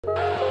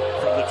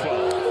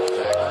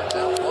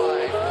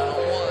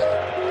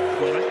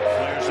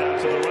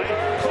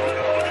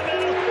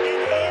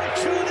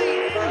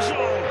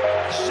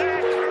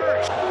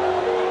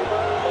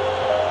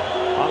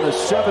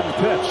7th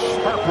pitch.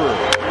 Harper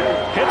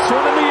hits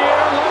one in the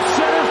air, left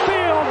center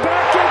field.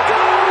 Back it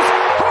goes.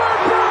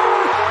 Harper,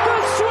 the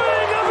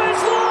swing of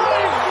his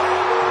life.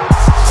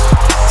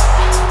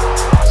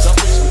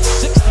 Celtics with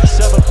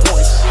 67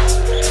 points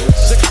with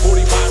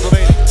 6:45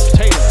 remaining.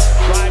 Tatum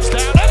drives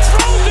down and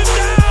throws it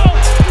down.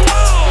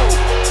 Wow!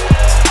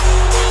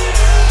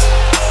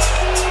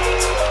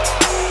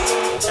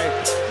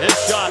 This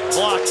shot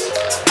blocked.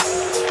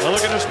 They're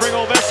looking to spring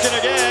Ovechkin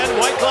again.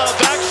 White glove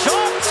back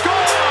shot. Score!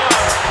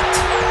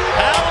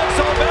 Alex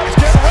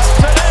Ovechkin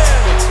rips it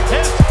in.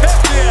 His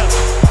 50th.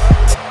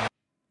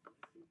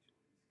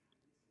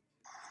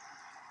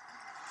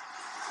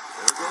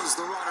 There goes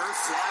the runner.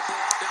 Fly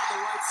ball down the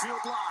right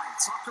field line.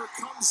 Tucker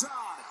comes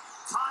on.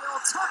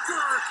 Kyle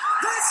Tucker.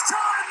 This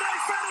time they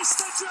finish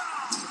the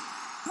job.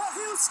 The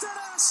Houston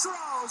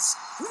Astros,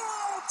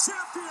 world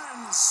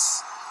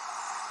champions.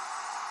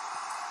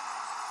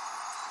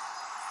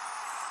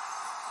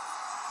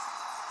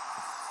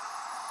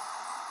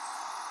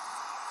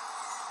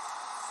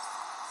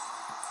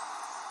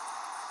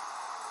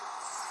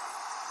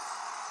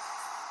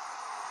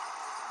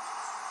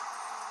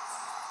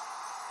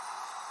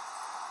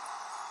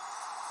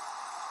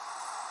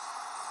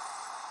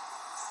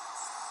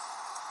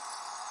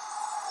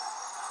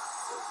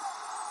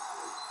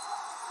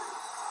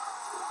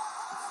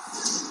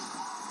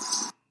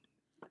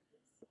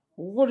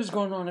 What is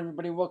going on,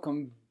 everybody?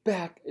 Welcome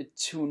back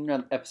to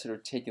another episode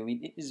of Take a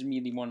Lead. It is me,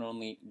 the one and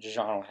only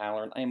John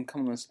O'Halloran. I am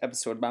coming on this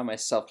episode by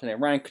myself today.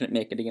 Ryan couldn't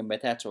make it again,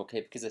 but that's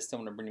okay because I still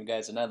want to bring you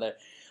guys another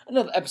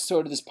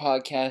episode of this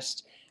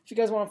podcast. If you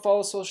guys want to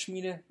follow social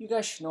media, you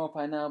guys should know it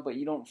by now, but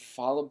you don't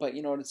follow, but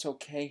you know what, it's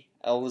okay.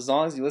 As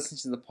long as you listen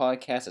to the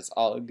podcast, it's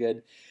all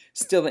good.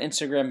 Still, the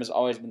Instagram has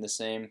always been the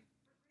same.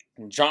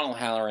 John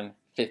O'Halloran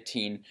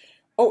 15.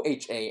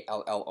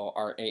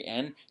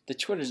 OHALLORAN. The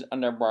Twitter is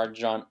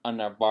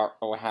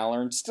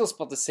 _John_O'Halloran. Still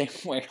spelled the same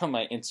way on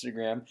my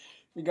Instagram.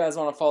 If you guys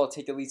want to follow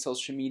Take a Lead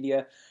social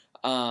media,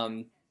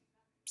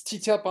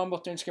 detail up on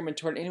both Instagram and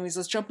Twitter. Anyways,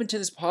 let's jump into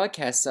this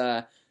podcast.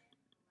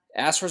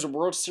 Astros are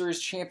World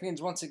Series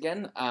champions once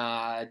again.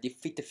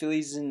 Defeat the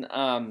Phillies in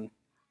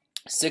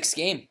 6th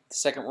game. The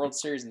second World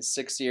Series in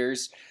 6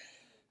 years.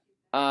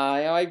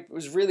 I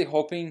was really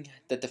hoping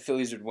that the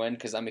Phillies would win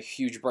because I'm a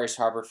huge Bryce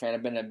Harper fan.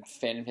 I've been a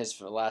fan of his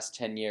for the last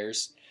 10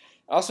 years.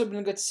 Also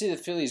been good to see the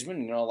Phillies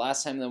win. You know,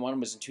 last time they won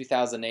was in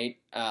 2008.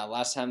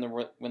 Last time they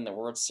won the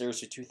World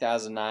Series was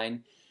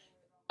 2009.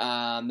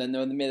 Then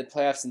they made the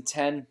playoffs in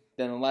 10,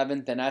 then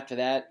 11. Then after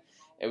that,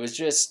 it was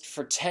just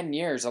for 10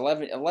 years,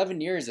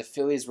 11 years, the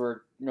Phillies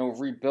were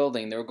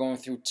rebuilding. They were going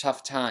through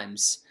tough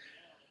times.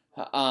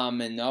 It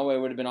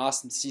would have been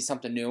awesome to see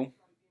something new.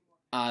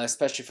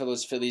 Especially for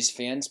those Phillies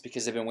fans,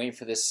 because they've been waiting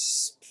for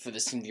this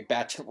team to get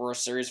back to the World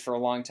Series for a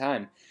long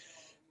time.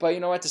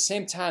 But at the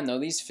same time, though,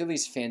 these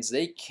Phillies fans,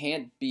 they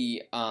can't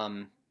be,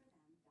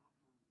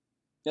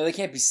 they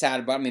can't be sad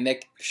about it. I mean,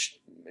 it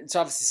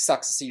obviously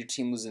sucks to see your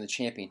team losing the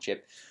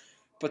championship.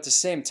 But at the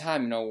same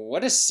time,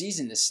 what a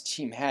season this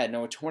team had.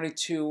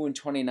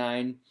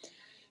 22-29.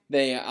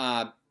 They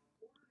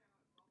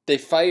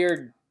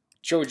fired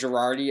Joe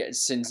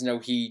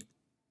Girardi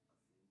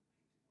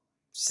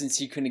since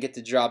he couldn't get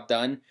the job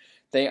done.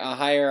 They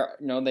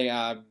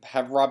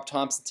have Rob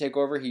Thompson take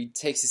over. He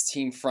takes his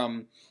team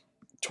from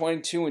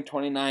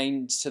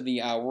 22-29 to the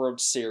World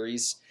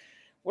Series.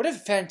 What a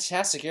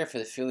fantastic year for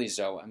the Phillies,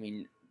 though. I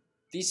mean,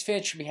 these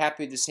fans should be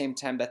happy at the same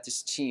time that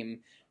this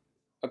team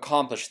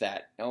accomplished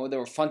that. They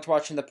were fun to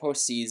watch in the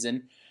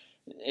postseason.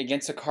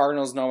 Against the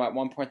Cardinals, at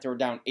one point they were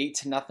down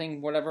 8-0,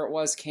 whatever it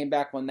was. Came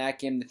back, won that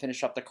game to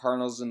finish up the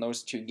Cardinals in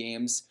those 2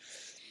 games.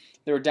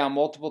 They were down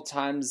multiple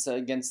times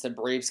against the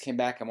Braves, came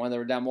back and won. They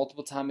were down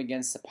multiple times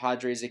against the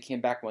Padres. They came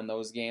back and won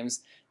those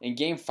games. In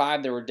Game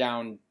 5, they were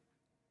down,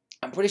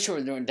 I'm pretty sure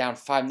they were down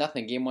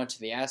 5-0. Game 1 to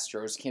the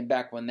Astros, came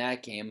back, won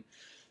that game.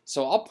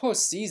 So all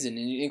postseason,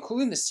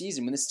 including the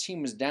season, when this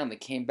team was down, they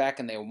came back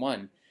and they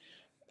won.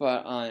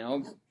 But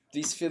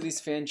these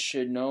Phillies fans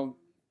should know,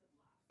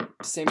 at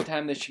the same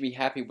time, they should be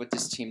happy what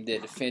this team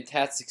did. A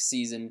fantastic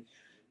season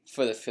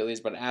for the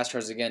Phillies, but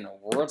Astros, again,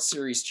 World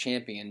Series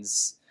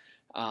champions.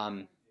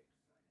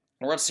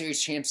 World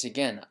Series champs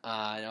again.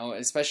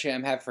 Especially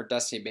I'm happy for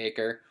Dusty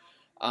Baker.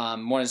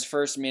 Won his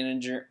first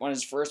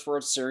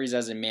World Series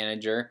as a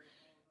manager.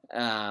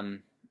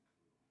 Won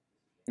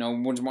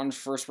his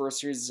first World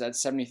Series at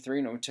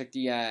 73. Took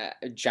the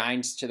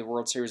Giants to the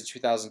World Series in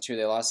 2002.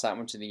 They lost that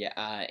one to the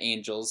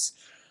Angels.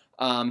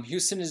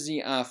 Houston is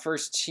the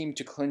first team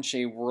to clinch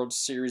a World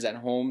Series at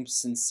home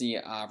since the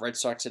Red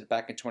Sox did it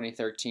back in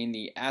 2013.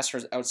 The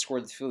Astros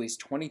outscored the Phillies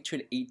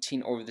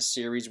 22-18 over the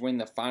series, winning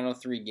the final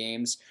 3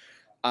 games.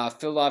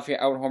 Philadelphia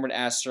out-homered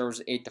Astros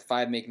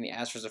 8-5, making the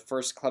Astros the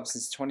first club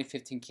since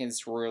 2015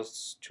 Kansas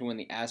Royals to win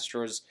the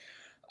Astros,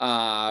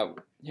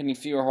 hitting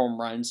fewer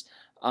home runs.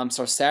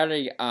 So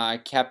Saturday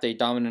capped a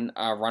dominant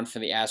run for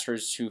the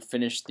Astros, who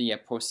finished the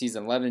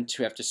postseason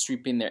 11-2 after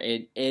sweeping their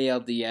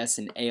ALDS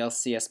and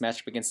ALCS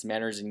matchup against the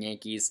Mariners and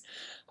Yankees.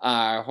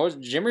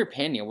 Jimmy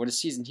Pena, what a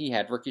season he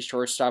had. Rookie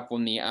shortstop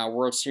won the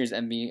World Series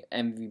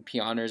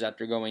MVP honors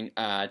after going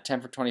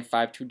 10 for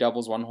 25, 2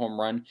 doubles, 1 home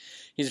run.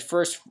 He's the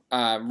first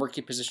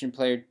rookie position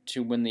player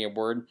to win the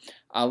award.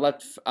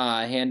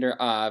 Left-hander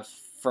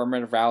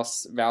Fernando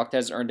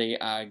Valdez earned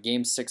a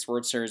Game 6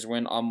 World Series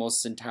win,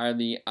 almost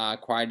entirely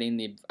quieting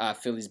the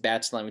Phillies'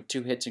 bats line with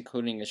 2 hits,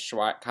 including a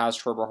Kyle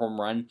Schwarber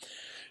home run.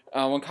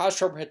 When Kyle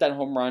Schwarber hit that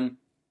home run,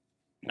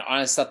 I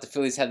honestly thought the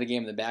Phillies had the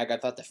game in the bag. I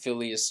thought the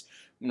Phillies,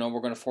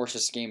 were going to force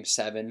this Game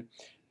 7.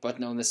 But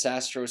no, this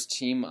Astros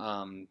team,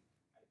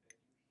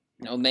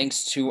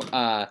 thanks to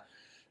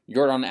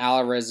Yordan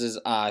Alvarez's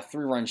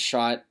 3-run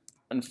shot.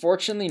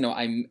 Unfortunately,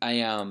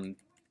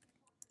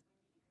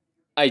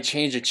 I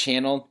changed the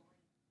channel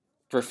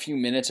for a few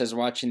minutes. I was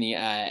watching the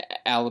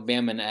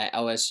Alabama and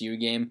LSU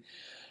game.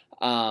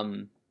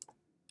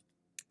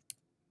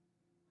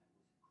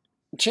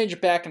 Change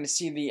it back and to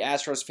see the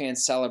Astros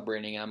fans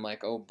celebrating. I'm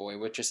like, oh boy,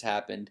 what just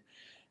happened?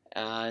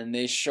 And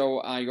they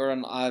show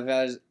Yordan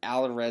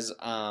Alvarez,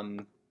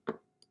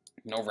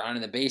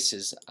 rounding the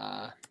bases.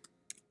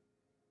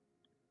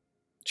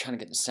 Trying to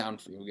get the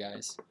sound for you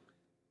guys.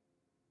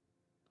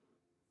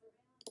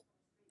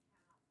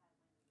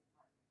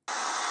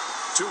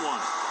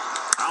 2-1.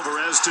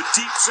 Alvarez to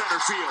deep center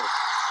field.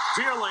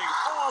 Veerling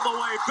all the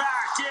way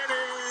back. It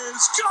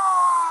is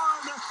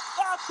gone!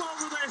 Up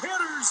over the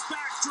hitter's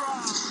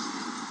backdrop.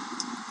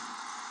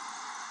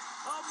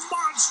 A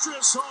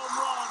monstrous home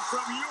run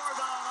from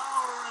Yordan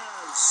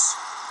Alvarez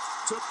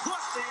to put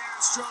the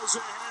Astros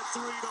ahead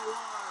 3-1.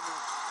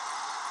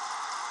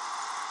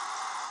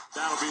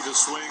 That'll be the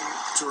swing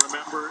to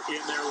remember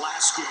in their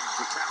last game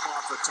to cap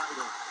off the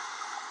title.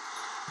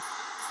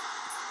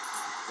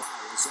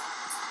 Wow, was that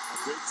a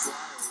big fly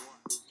or what?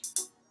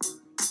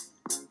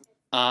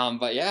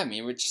 But yeah,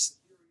 this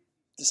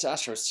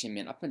Astros team,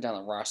 man, up and down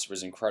the roster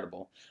was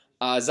incredible.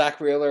 Zach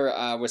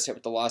Wheeler was hit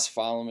with the loss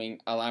following,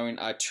 allowing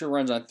 2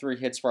 runs on 3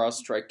 hits while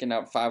striking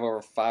out 5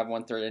 over 5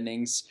 1/3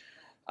 innings.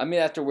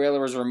 After Wheeler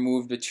was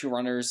removed with 2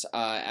 runners,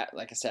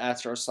 like I said,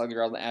 Astros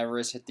slugger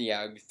Alvarez hit the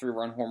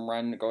 3-run home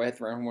run, go-ahead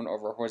 3-run home run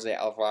over Jose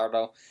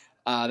Alvarado.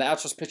 The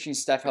Astros pitching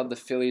staff held the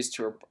Phillies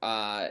to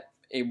a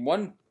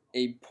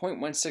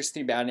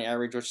 .163 batting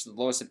average, which is the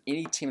lowest of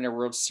any team in a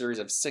World Series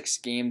of 6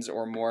 games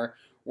or more,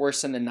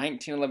 worse than the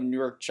 1911 New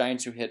York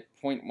Giants, who hit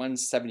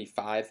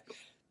 .175.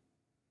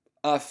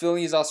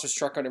 Phillies also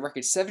struck out a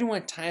record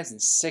 71 times in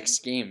 6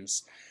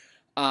 games.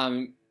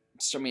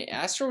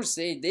 Astros,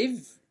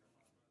 they've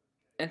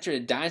entered a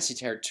dynasty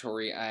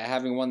territory,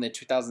 having won the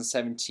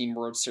 2017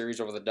 World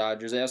Series over the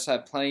Dodgers. They also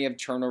had plenty of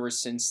turnovers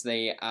since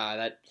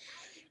that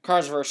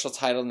controversial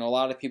title, and a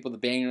lot of people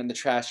banging on the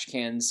trash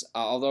cans.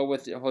 Although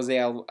with Jose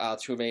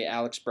Altuve,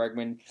 Alex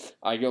Bregman,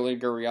 Yoli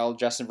Gurriel,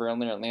 Justin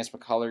Verlander, and Lance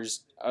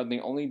McCullers are the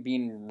only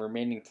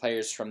remaining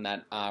players from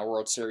that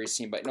World Series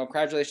team. But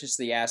congratulations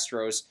to the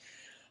Astros.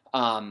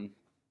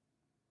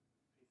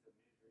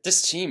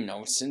 This team,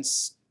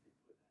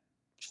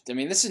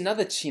 this is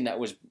another team that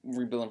was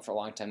rebuilding for a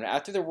long time.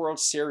 After the World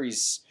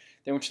Series,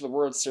 they went to the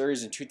World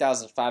Series in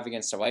 2005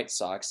 against the White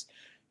Sox.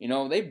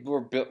 They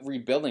were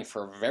rebuilding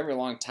for a very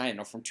long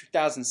time. From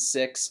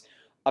 2006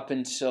 up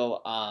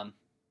until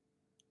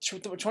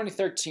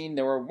 2013,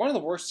 they were one of the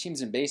worst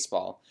teams in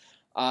baseball.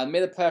 They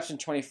made the playoffs in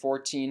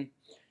 2014.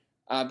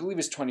 I believe it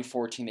was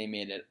 2014 they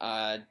made it.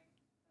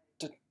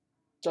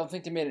 Don't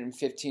think they made it in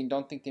 15.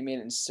 Don't think they made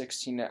it in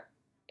 16,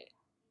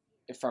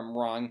 if I'm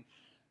wrong.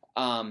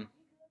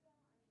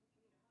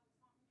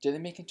 Did they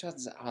make it in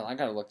 2000? Oh, I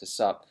gotta look this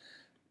up.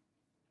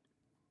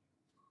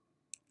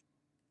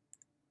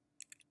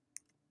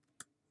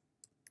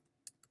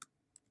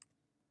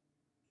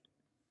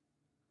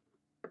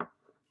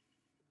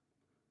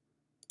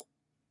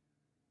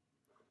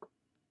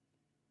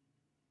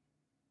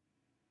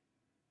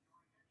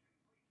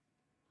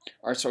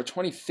 All right, so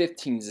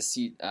 2015 is the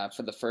seat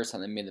for the first time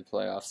they made the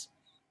playoffs.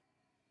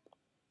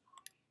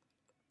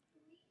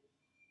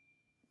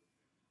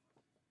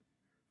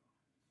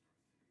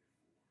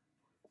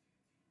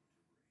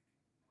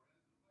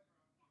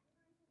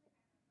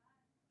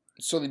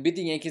 So they beat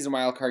the Yankees in a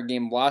wild card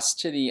game, lost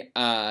to the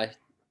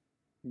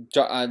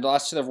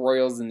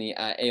Royals in the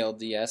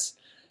ALDS.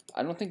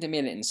 I don't think they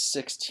made it in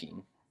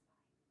 16.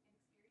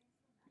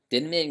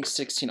 Didn't make it in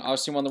 16.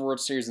 Obviously won the World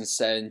Series in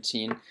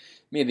 17.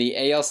 Made the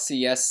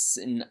ALCS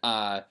in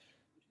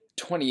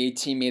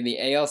 2018. Made the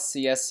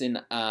ALCS in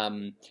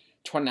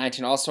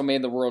 2019. Also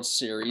made the World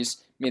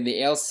Series. Made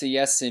the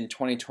ALCS in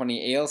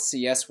 2020.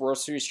 ALCS World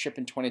Series trip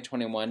in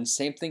 2021.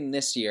 Same thing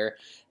this year,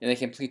 and they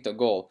complete the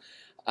goal.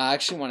 I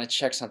actually want to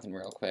check something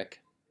real quick.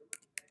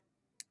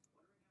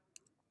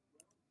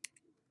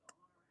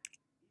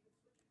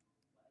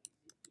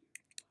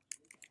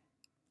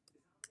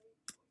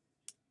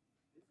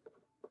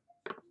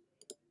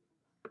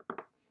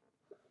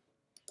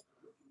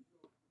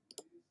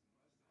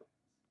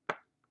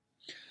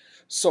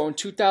 So in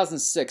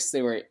 2006,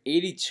 they were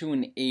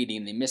 82-80,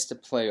 and they missed the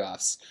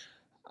playoffs.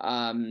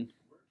 Then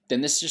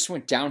this just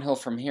went downhill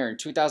from here. In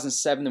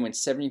 2007, they went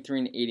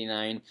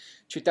 73-89.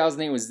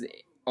 2008 was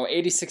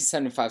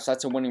 86-75, so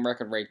that's a winning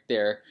record right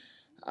there.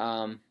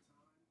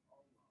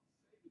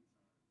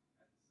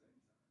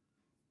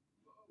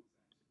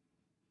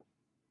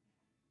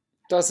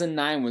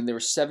 2009, when they were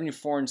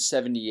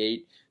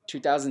 74-78.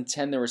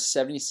 2010, they were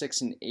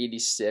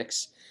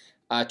 76-86.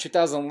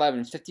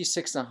 2011,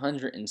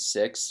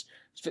 56-106.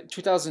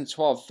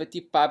 2012,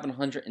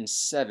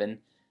 55-107.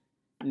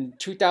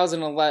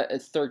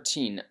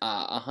 2013,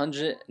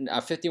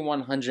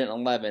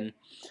 51-111.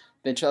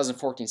 Then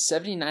 2014,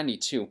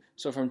 70-92.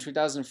 So from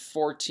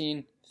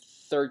 2014,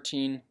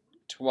 13,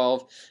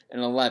 12,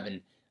 and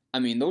 11. I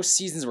mean, those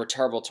seasons were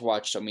terrible to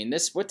watch. So, I mean,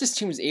 what this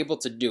team was able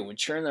to do and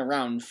turn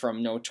around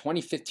from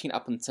 2015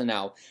 up until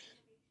now,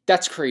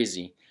 that's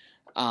crazy.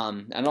 I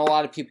know a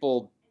lot of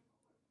people,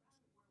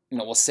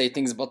 will say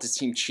things about this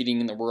team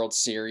cheating in the World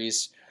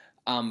Series.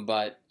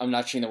 But I'm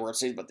not cheating the World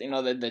Series, but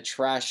the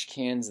trash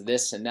cans,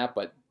 this and that.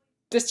 But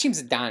this team's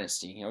a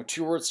dynasty.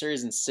 2 World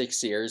Series in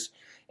 6 years,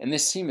 and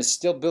this team is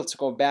still built to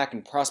go back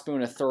and possibly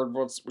win a third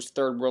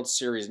World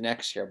Series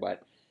next year.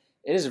 But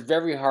it is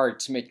very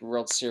hard to make the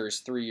World Series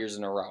 3 years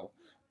in a row.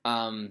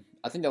 I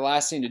think the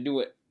last team to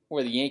do it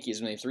were the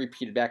Yankees when they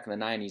repeated back in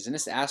the 90s, and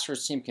this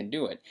Astros team can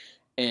do it.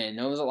 And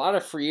there's a lot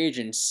of free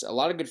agents, a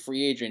lot of good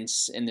free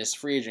agents in this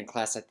free agent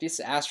class that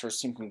this Astros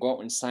team can go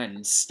out and sign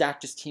and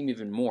stack this team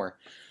even more.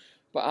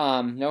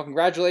 But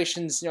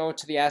congratulations,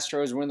 to the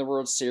Astros winning the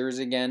World Series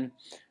again.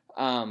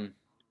 Back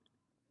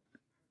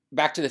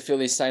to the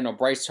Phillies side.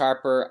 Bryce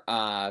Harper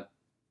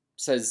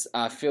says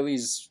we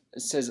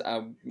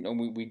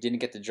didn't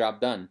get the job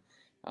done.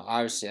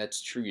 Obviously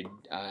that's true.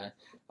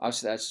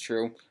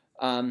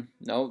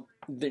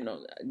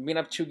 Being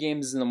up 2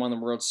 games and won the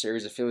World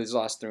Series, the Phillies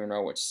lost 3 in a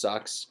row, which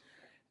sucks.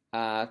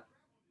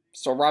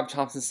 So Rob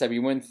Thompson said we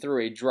went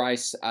through a dry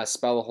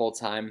spell the whole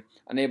time,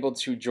 unable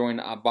to join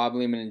Bob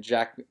Lehman and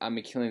Jack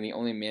McKinley, the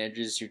only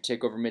managers who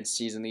take over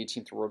mid-season, the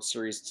 18th World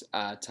Series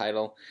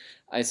title.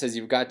 He says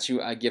you've got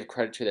to give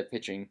credit to the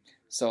pitching.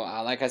 So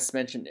like I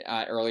mentioned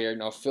earlier,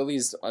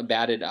 Phillies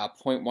batted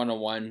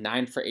 .101,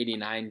 9 for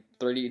 89,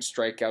 38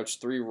 strikeouts,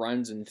 3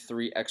 runs, and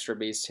 3 extra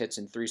base hits,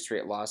 and 3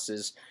 straight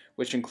losses,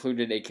 which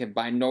included a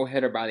combined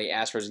no-hitter by the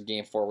Astros in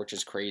Game 4, which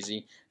is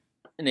crazy.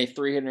 In a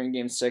 3-hitter in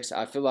Game 6,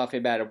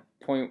 Philadelphia batted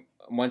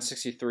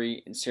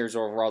 .163 in series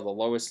overall, the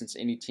lowest since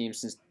any team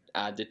since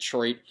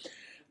Detroit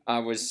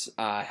was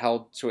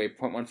held to a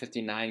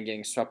 .159,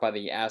 getting swept by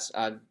the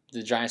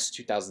Giants in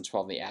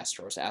 2012, the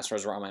Astros.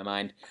 Astros were on my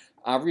mind.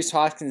 Rhys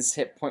Hoskins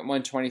hit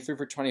 .123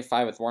 for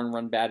 25 with 1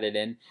 run batted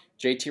in.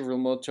 JT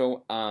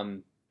Realmuto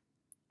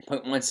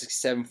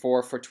 .1674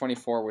 for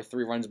 24 with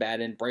 3 runs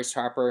batted in. Bryce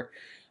Harper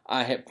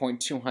hit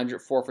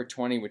 .204 for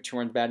 20 with 2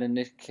 runs batted in.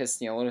 Nick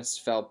Castellanos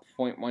fell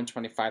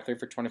 .1253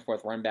 for 24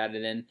 with 1 run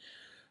batted in.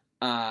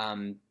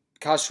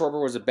 Kyle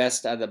Schwarber was the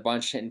best out of the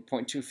bunch, hitting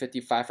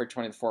 .255 for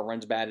 24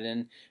 runs batted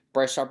in.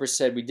 Bryce Harper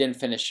said, "We didn't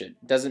finish it.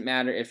 Doesn't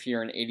matter if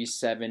you're an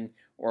 87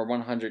 or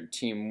 100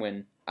 team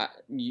win.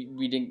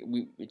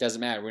 It doesn't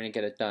matter. We didn't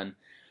get it done."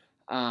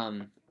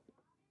 After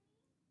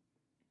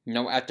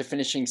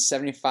finishing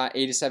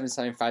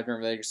 87-75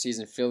 during the regular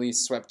season,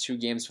 Phillies swept 2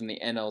 games from the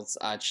NL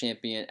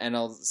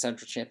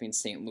Central champion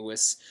St.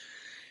 Louis.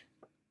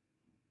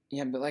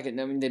 Yeah, but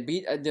they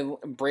beat the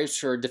Braves,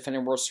 for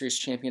defending World Series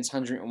champions,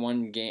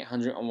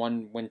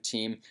 101 win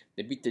team.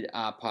 They beat the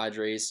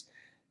Padres.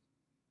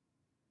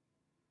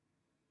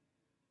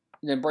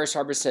 Then Bryce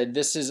Harper said,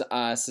 "This is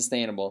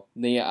sustainable.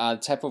 The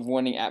type of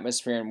winning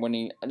atmosphere and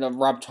winning."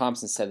 Rob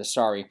Thompson said,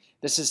 "Sorry,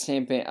 this is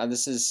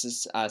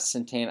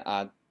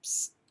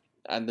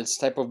this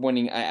type of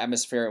winning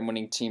atmosphere and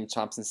winning team."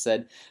 Thompson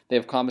said,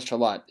 "They've accomplished a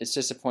lot. It's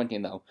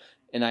disappointing though.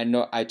 And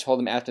I told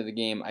him after the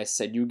game, I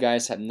said, you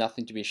guys have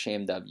nothing to be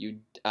ashamed of.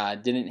 You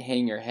didn't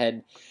hang your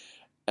head.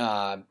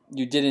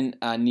 You didn't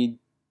need.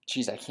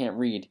 Jeez, I can't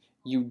read.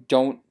 You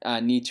don't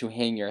need to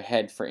hang your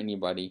head for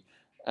anybody."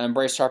 And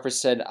Bryce Harper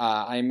said,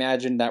 "I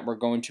imagine that we're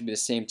going to be the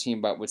same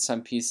team, but with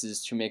some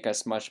pieces to make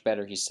us much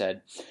better," he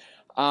said.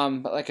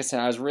 But like I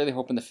said, I was really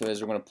hoping the Phillies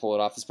were going to pull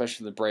it off,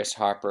 especially with Bryce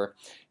Harper.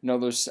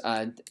 Those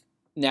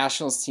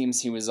Nationals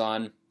teams he was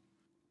on,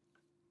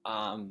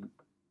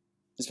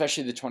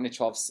 especially the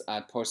 2012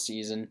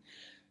 postseason.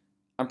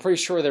 I'm pretty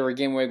sure they were a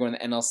game away going to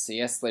the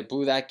NLCS. They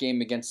blew that game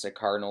against the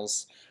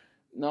Cardinals.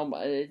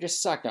 But it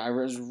just sucked. I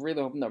was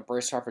really hoping that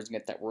Bryce Harper was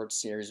going to get that World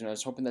Series, and I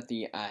was hoping that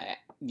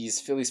these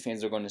Phillies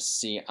fans were going to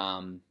see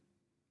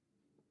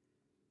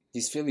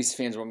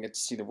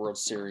the World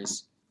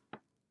Series.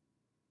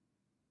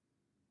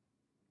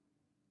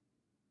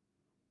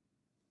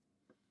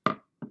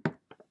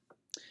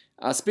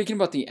 Speaking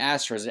about the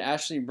Astros, they're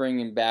actually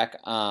bringing back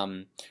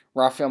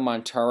Rafael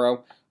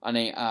Montero on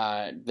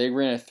they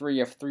ran a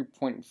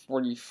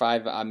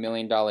 $3.45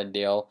 million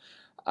deal.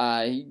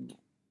 A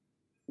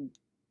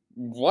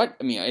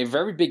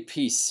very big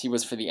piece he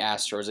was for the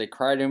Astros. They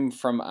acquired him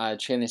from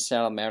Chandler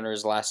Seattle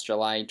Mariners last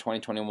July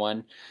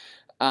 2021.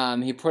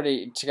 He put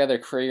together a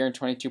career in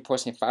 22,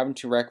 posting a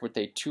 5-2 record with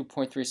a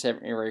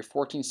 2.37 ERA,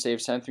 14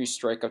 saves, 73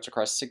 strikeouts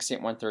across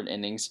 68 1/3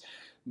 innings.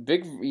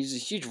 He's a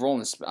huge role in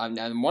this.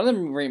 And one of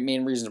the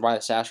main reasons why the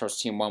Astros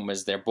team won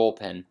was their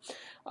bullpen.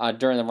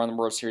 During the run of the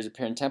World Series,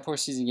 appearing in 10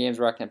 postseason games,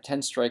 racking up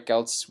 10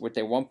 strikeouts with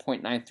a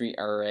 1.93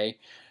 ERA.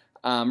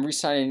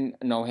 Re-signing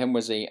him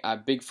was a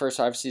big first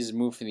offseason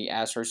move for the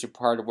Astros, who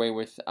parted way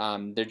with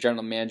their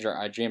general manager,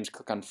 James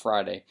Cook, on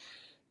Friday.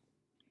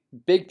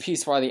 Big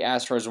piece why the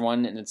Astros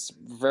won, and it's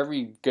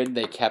very good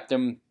they kept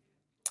him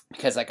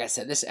because, like I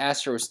said, this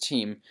Astros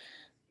team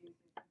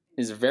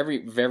is very,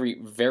 very,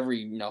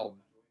 very,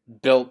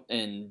 built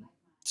in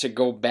to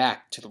go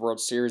back to the World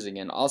Series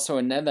again. Also,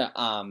 another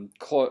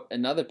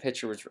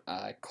pitcher was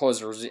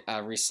closer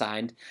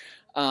re-signed.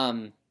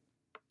 Edwin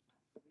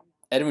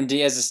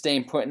Diaz is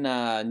staying put in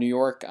New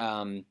York.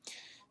 Him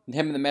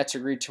and the Mets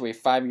agreed to a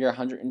 5-year,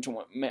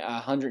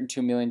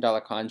 $102 million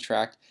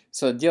contract.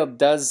 So the deal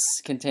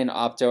does contain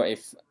opt-out,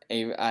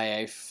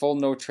 a full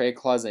no-trade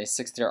clause, and a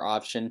 6-year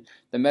option.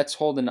 The Mets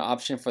hold an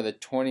option for the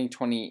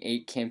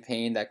 2028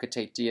 campaign that could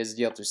take Diaz's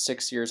deal to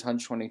 6 years,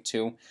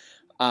 $122.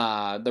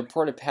 The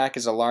reported pack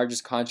is the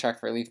largest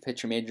contract for a relief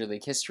pitcher in Major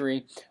League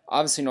history.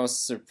 Obviously, no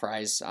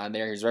surprise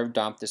there. He's very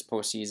dominant this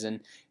postseason.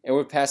 It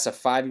would pass a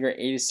 5-year,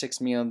 $86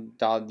 million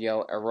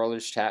deal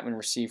Aroldis Chapman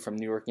received from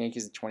New York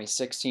Yankees in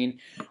 2016,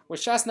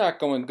 which that's not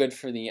going good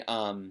for the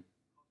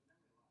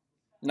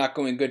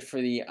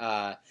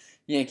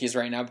Yankees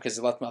right now because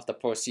they left him off the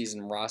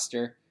postseason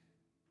roster.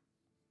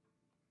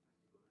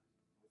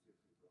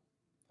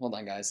 Hold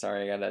on, guys.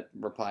 Sorry, I gotta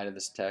reply to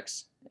this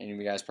text. And you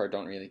guys probably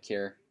don't really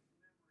care.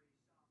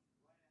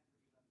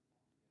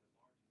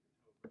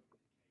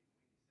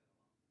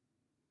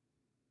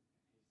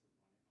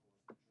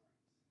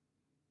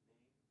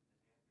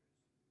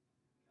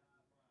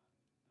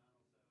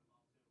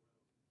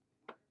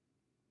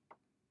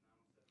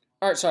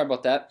 Alright, sorry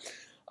about that.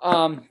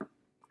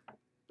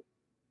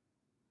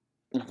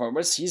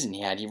 What season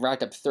he had? He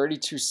racked up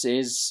 32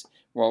 saves,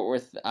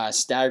 with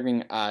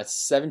staggering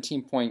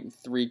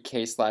 17.3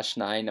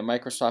 K/9, a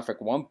microscopic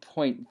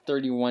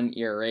 1.31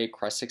 ERA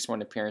across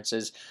 61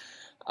 appearances.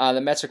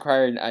 The Mets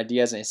acquired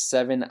Diaz in a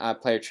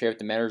 7-player trade with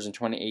the Mariners in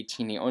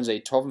 2018. He owns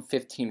a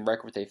 12-15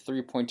 record with a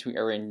 3.2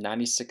 ERA and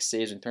 96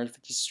 saves and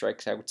 350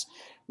 strikeouts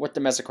with the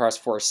Mets across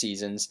 4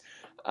 seasons.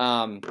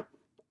 But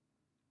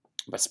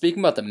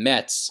speaking about the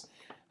Mets,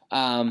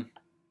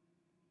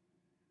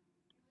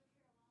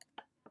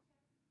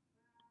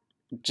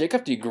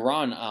 Jacob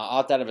deGrom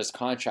opted out of his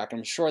contract.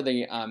 I'm sure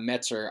the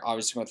Mets are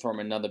obviously going to throw him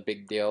another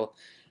big deal.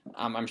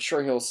 I'm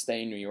sure he'll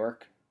stay in New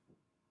York.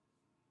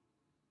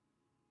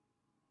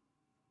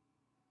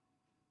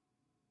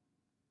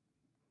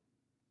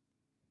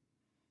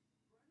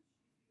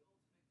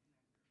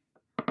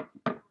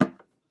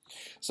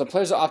 So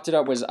players that opted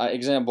out was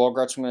Alexander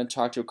Bogaerts, I'm going to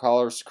talk to,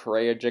 Carlos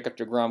Correa, Jacob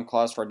deGrom,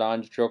 Carlos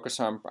Rodon, Joe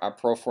Casson,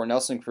 Pro 4,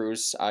 Nelson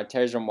Cruz,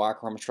 Tajon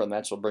Walker, I'm sure the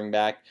Mets will bring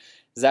back,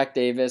 Zach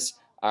Davis,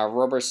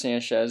 Robert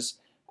Sanchez,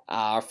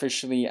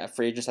 officially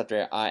free agents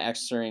after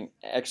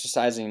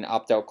exercising an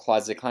opt-out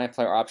clause. Declined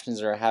player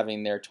options are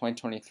having their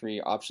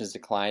 2023 options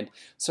declined.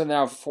 So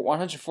now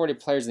 140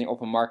 players in the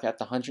open market at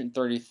the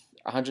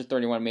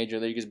 131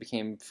 major leaguers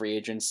became free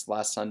agents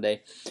last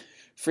Sunday.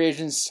 Free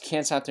agents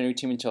can't sign their new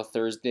team until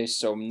Thursday,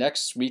 so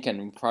next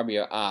weekend probably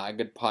a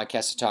good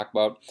podcast to talk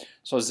about.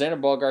 So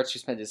Xander Bogaerts, who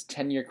spent his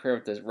 10-year career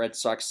with the Red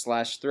Sox,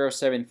 slashed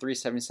 307,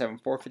 377,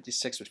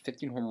 456 with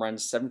 15 home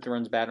runs, 70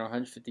 runs batted,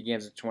 150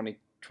 games in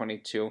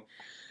 2022.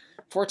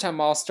 4-time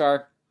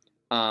All-Star,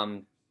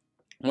 won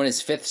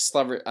his 5th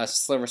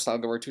Silver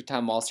Slugger,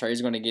 2-time All-Star.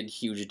 He's going to get a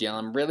huge deal.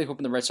 I'm really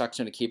hoping the Red Sox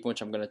are going to keep him, which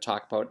I'm going to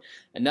talk about.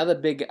 Another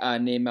big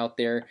name out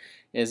there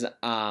is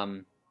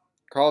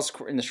Carlos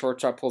in the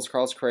shortstop pulls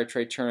Carlos Correa,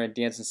 Trey Turner,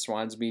 Danston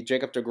Swansby,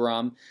 Jacob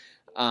deGrom.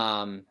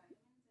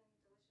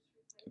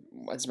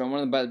 It's been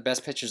one of the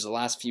best pitchers the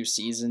last few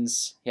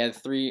seasons. He had a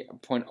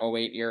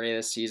 3.08 ERA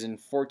this season,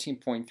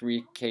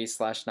 14.3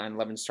 K/9,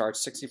 11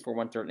 starts, 64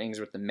 1/3 innings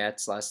with the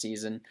Mets last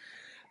season.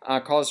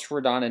 Carlos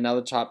Rodon,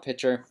 another top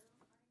pitcher.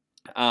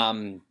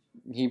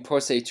 He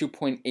posted a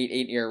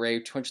 2.88 ERA,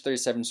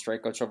 237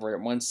 strikeouts over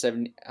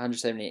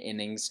 178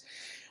 innings.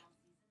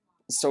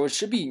 So it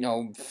should be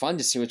fun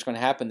to see what's going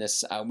to happen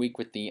this week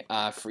with the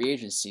free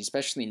agency,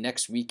 especially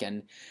next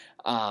weekend.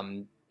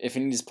 If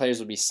any of these players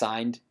will be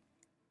signed.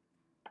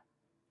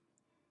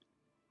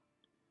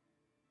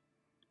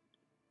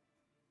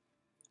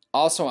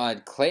 Also,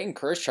 Clayton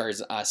Kershaw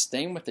is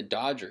staying with the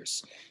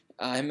Dodgers.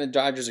 Him and the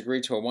Dodgers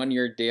agreed to a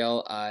 1-year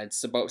deal.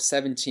 It's about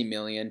 $17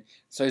 million.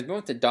 So he's been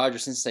with the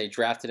Dodgers since they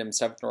drafted him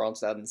 7th overall in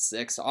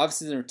 2006.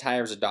 Obviously, he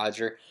retired as a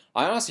Dodger.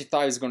 I honestly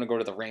thought he was going to go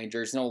to the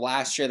Rangers.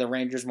 Last year the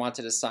Rangers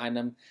wanted to sign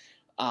him.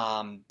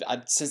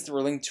 Since they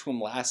were linked to him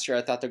last year,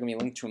 I thought they were going to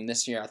be linked to him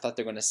this year. I thought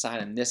they were going to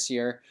sign him this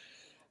year.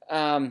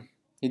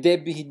 He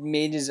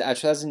made his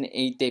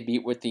 2008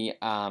 debut with the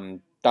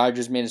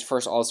Dodgers, made his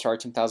first All-Star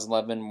team in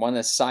 2011, won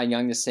the Cy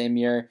Young the same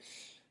year.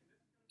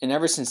 And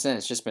ever since then,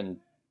 it's just been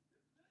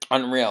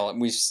unreal.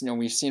 We've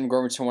seen him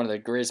grow into one of the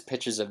greatest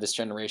pitchers of this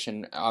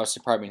generation,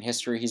 obviously probably in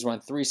history. He's won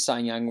 3 Cy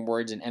Young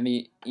awards and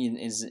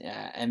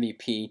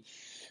MVP.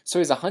 So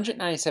he's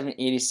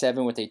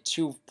 197.87 with a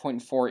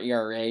 2.4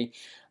 ERA.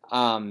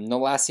 No,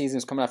 last season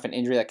was coming off an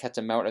injury that kept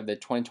him out of the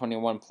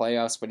 2021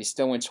 playoffs, but he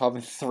still went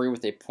 12-3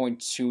 with a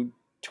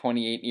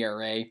 .228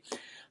 ERA.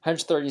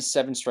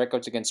 137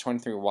 strikeouts against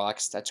 23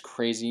 walks. That's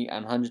crazy.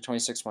 On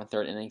 126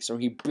 1/3 innings. So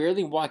he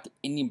barely walked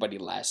anybody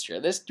last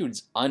year. This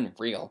dude's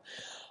unreal.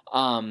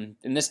 And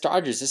this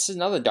is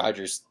another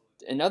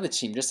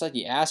team, just like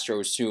the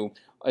Astros, who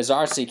is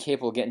honestly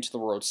capable of getting to the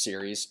World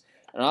Series.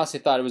 And I honestly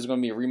thought it was going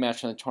to be a rematch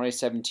from the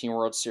 2017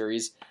 World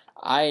Series.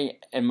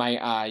 In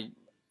my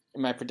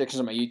predictions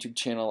on my YouTube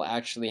channel,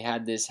 actually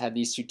had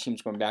these two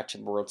teams going back to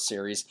the World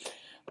Series.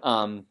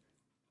 I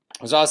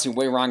was obviously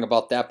way wrong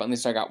about that, but at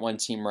least I got one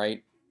team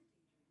right.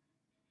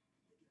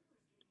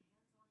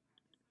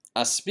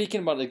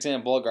 Speaking about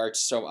Alexander Bogaerts,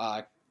 so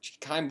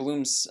Kyle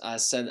Bloom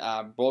said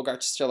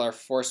Bogaerts is still our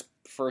first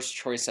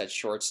choice at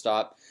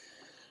shortstop.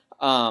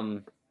 He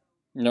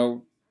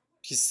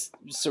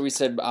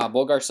said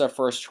Bogaerts is our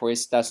first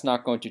choice. That's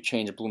not going to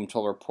change, Bloom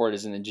told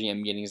reporters in the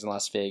GM meetings in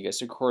Las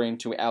Vegas, according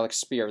to Alex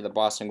Spear of the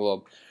Boston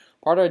Globe.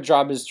 Part of our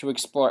job is to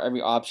explore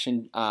every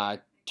option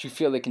to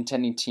field a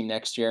contending team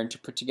next year and to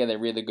put together a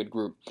really good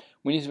group.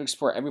 We need to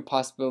explore every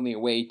possibility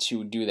way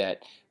to do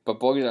that, but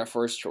Bogaerts is our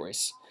first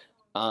choice.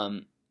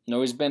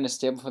 He's been a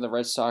staple for the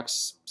Red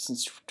Sox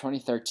since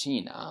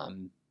 2013. I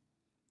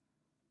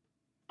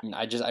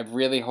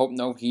really hope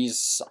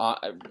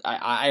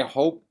I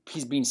hope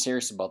he's being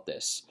serious about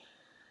this.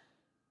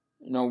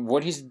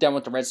 What he's done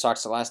with the Red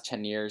Sox the last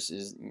 10 years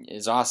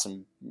is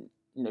awesome.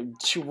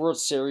 2 World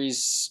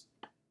Series,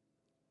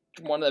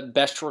 one of the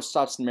best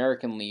shortstops in the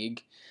American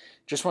League.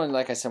 Just won,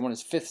 like I said, won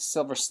his 5th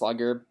Silver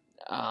Slugger.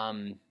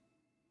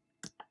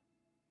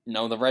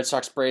 The Red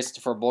Sox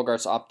braced for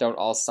Bogaerts' opt-out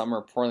all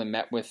summer, reportedly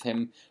met with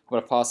him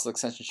with a possible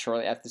extension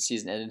shortly after the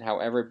season ended.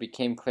 However, it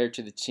became clear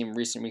to the team in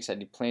recent weeks that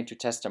he planned to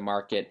test the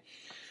market,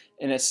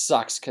 and it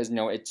sucks because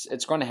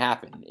it's going to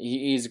happen.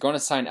 He's going to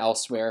sign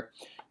elsewhere.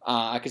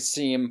 I could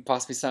see him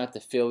possibly sign at the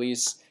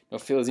Phillies.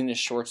 Phillies need a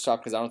shortstop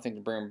because I don't think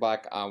they're bringing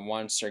back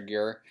Juan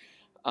Segura.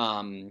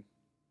 I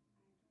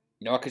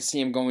could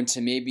see him going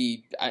to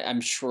maybe,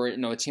 I'm sure,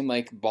 a team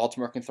like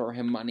Baltimore can throw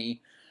him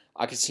money.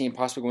 I could see him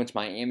possibly going to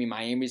Miami.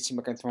 Miami's team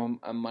can throw him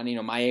money.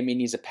 Miami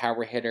needs a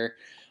power hitter.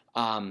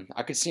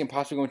 I could see him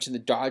possibly going to the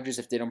Dodgers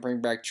if they don't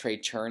bring back Trey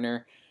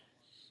Turner.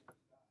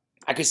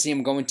 I could see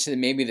him going to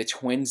maybe the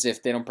Twins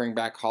if they don't bring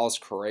back Carlos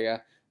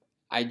Correa.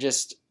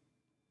 It's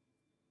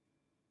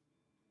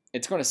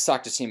going to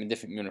suck to see him in a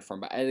different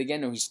uniform. But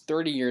again, he's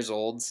 30 years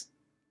old.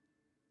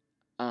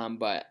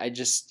 But I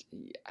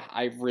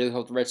really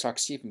hope the Red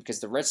Sox keep him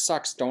because the Red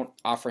Sox don't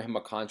offer him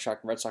a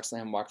contract. The Red Sox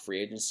let him walk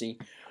free agency.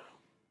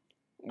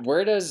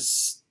 What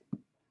does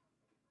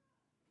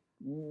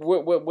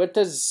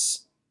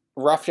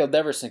Rafael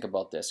Devers think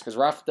about this? Because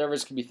Rafael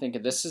Devers could be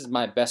thinking, this is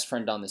my best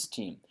friend on this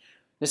team.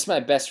 This is my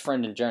best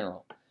friend in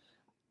general.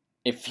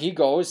 If he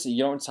goes,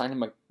 you don't sign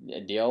him a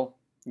deal,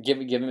 give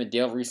him a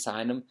deal,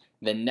 re-sign him,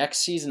 then next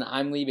season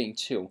I'm leaving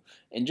too.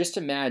 And just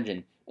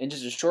imagine, in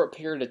just a short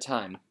period of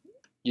time,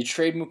 you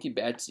trade Mookie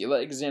Betts, you let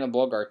Alexander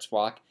Bogaerts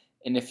walk,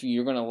 and if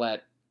you're going to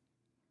let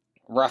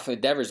Rafael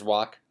Devers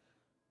walk,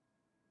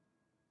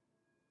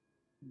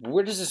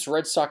 where does this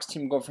Red Sox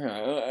team go from here?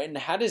 And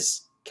how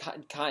does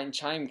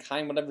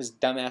whatever his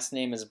dumbass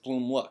name is,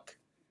 Bloom, look?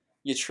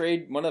 You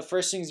trade, one of the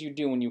first things you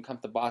do when you come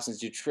to Boston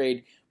is you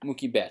trade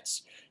Mookie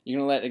Betts. You're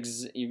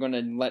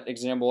gonna let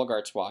Alexander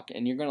Bogaerts walk,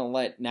 and you're gonna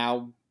let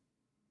now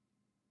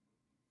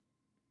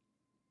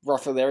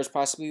Rafael Devers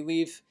possibly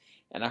leave.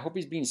 And I hope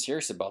he's being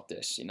serious about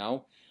this.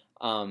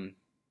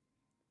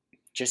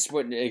 Just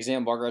what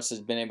Alexander Bogaerts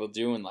has been able to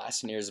do in the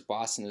last 10 years of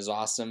Boston is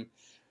awesome.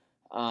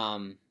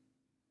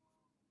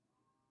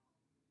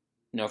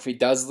 If he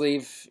does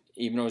leave,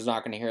 even though he's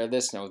not going to hear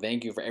this,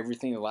 thank you for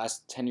everything the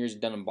last 10 years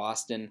you've done in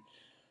Boston.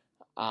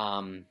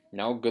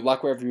 Good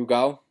luck wherever you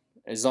go.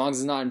 As long as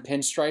it's not in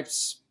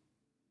pinstripes,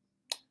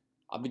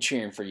 I'll be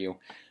cheering for you.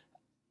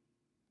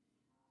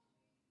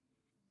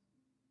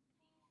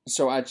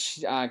 So,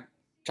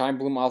 John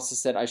Bloom also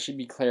said, I should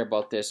be clear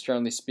about this.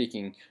 Generally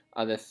speaking,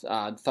 the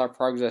thought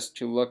progress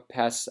to look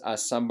past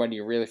somebody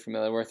you're really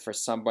familiar with for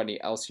somebody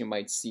else you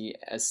might see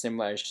as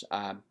similar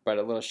but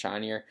a little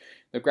shinier.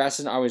 The grass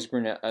isn't always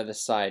green on the other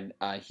side,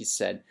 he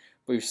said.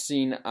 But we've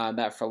seen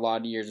that for a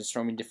lot of years in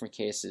so many different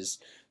cases.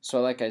 So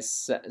like I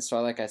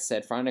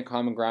said, finding a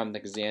common ground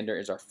with Alexander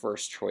is our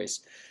first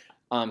choice.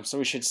 So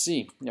we should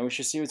see. We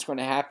should see what's going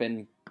to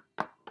happen.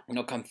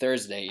 Come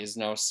Thursday. Is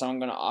someone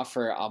going to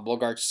offer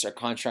Bogaerts a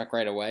contract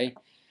right away?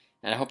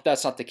 And I hope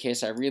that's not the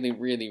case. I really,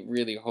 really,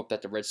 really hope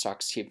that the Red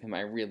Sox keep him.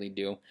 I really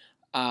do.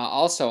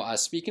 Also,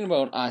 speaking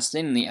about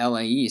staying in the AL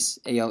East,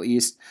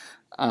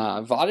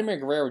 Vladimir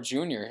Guerrero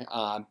Jr.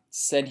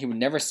 Said he would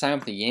never sign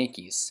with the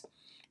Yankees.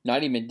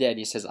 Not even dead.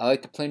 He says, I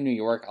like to play in New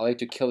York. I like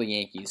to kill the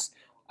Yankees.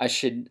 I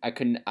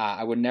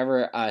would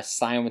never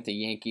sign with the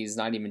Yankees.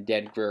 Not even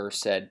dead, Guerrero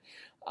said.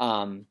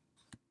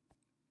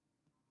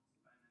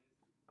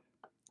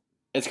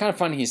 It's kind of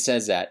funny he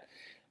says that.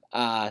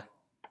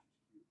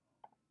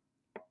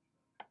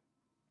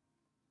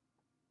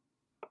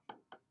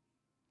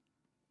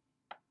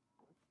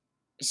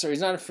 So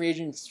he's not a free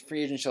agent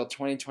until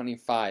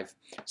 2025.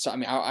 So I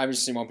mean, I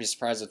obviously won't be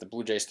surprised if the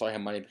Blue Jays throw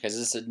him money, because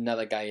this is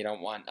another guy you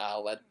don't want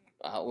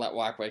let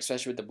walk away,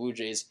 especially with the Blue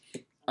Jays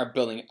are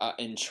building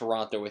in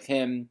Toronto with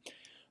him,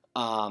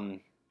 Bob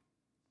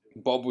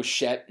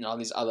Bouchette, and all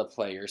these other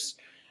players.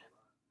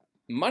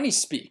 Money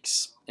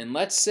speaks, and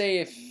let's say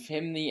if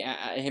him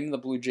the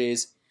Blue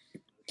Jays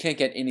can't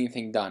get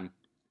anything done,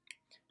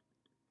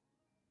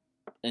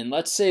 and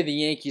let's say the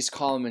Yankees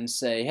call him and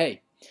say,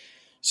 hey,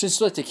 since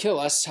you like to kill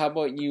us, how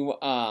about you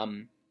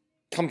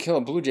come kill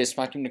a Blue Jays,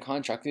 spot him the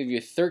contract, give you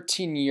a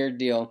 13-year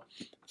deal,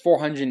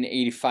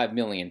 $485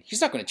 million.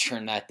 He's not going to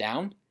turn that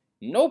down.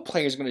 No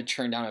player is going to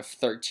turn down a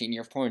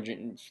 13-year,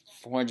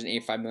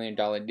 $485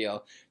 million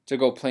deal to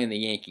go play in the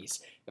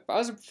Yankees. If I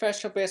was a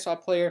professional baseball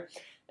player,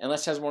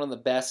 unless I was one of the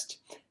best,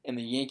 and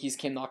the Yankees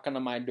came knocking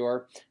on my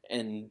door,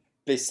 and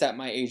they sat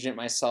my agent,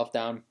 myself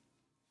down,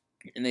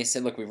 and they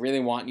said, look, we really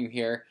want you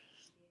here.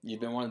 You've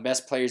been one of the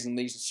best players in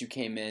the league since you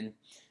came in.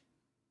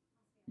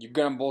 You're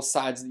good on both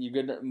sides. You're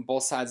good on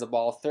both sides of the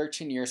ball.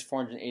 13 years,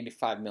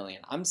 $485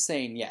 million. I'm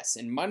saying yes.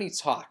 And money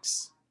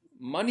talks.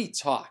 Money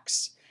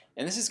talks.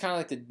 And this is kind of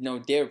like the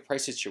David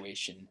Price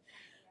situation.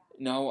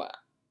 He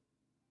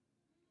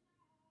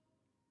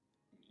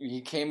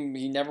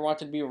never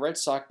wanted to be a Red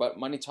Sox, but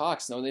money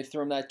talks. They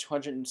threw him that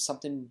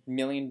 $270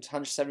 million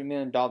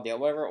deal,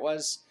 whatever it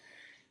was.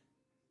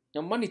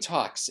 Money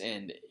talks.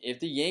 And if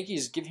the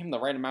Yankees give him the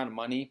right amount of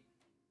money,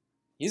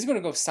 he's going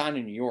to go sign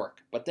in New York.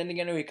 But then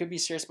again, he could be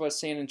serious about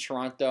staying in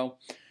Toronto.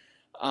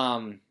 If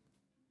I'm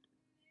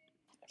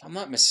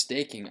not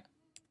mistaken,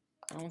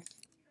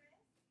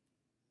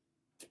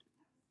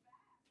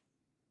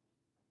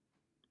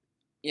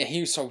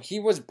 he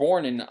was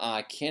born in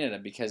Canada,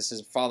 because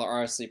his father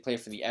obviously played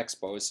for the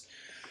Expos.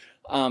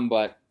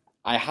 But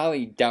I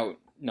highly doubt,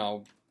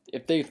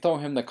 if they throw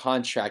him the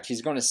contract,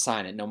 he's going to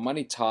sign it.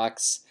 Money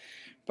talks.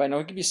 But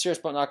he could be serious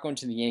about not going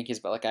to the Yankees.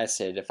 But like I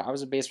said, if I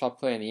was a baseball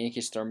player and the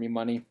Yankees throw me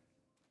money,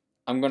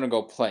 I'm going to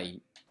go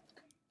play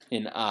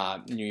in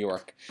New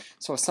York.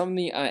 So some of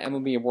the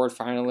MLB award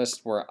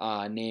finalists were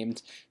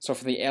named. So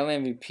for the AL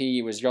MVP,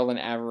 it was Yordan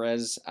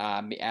Alvarez,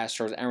 the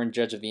Astros, Aaron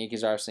Judge of the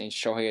Yankees, obviously, and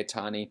Shohei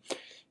Ohtani.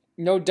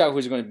 No doubt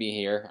who's going to be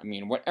here. I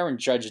mean, what Aaron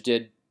Judge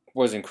did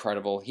was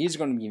incredible. He's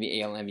going to be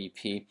the AL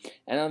MVP.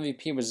 And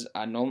MVP was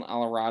Nolan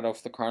Arenado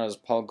for the Cardinals,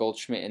 Paul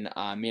Goldschmidt, and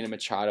Manny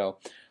Machado.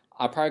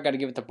 I probably got to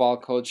give it to Paul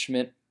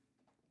Goldschmidt.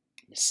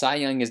 Cy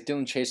Young is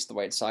Dylan Chase of the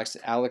White Sox,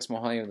 Alex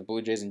Mahoney of the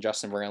Blue Jays, and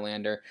Justin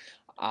Verlander.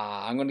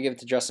 I'm going to give it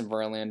to Justin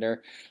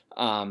Verlander.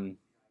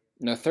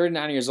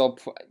 39 years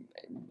old.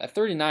 At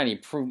 39, he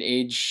proved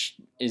age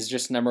is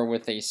just a number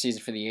with a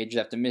season for the ages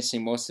after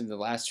missing most of the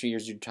last 2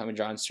 years due to Tommy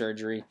John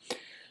surgery.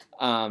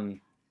 Another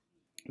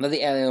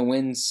AL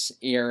wins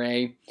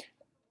ERA.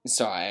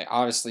 So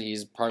obviously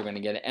he's probably going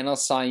to get it. NL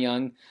Cy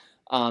Young.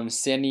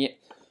 Sandy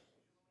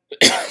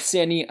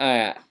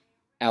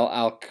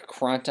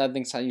Alcantara, I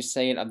think is how you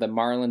say it, of the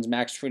Marlins,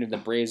 Max Fried of the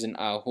Braves, and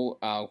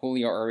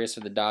Julio Urias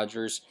of the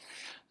Dodgers.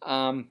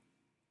 I'm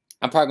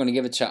probably going to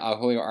give it to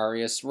Julio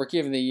Urias. Rookie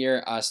of the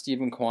Year,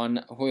 Stephen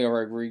Kwan, Julio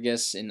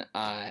Rodriguez, and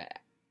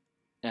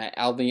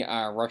Aldi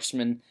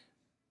Ruxman.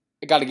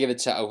 I got to give it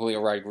to Julio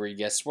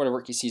Rodriguez. What a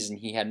rookie season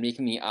he had,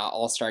 making the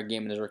All-Star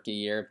game in his rookie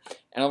year.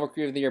 And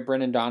Rookie of the Year,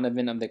 Brendan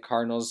Donovan of the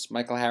Cardinals,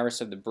 Michael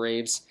Harris of the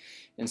Braves,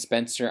 and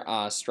Spencer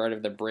Strider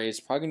of the Braves.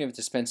 Probably going to give it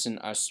to Spencer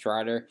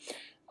Strider.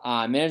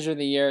 Manager of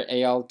the Year,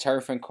 AL,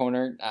 Terry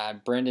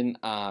Francona, Brandon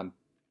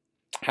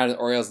out of the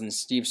Orioles, and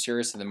Steve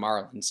Sirius of the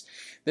Marlins.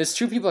 There's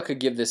two people that could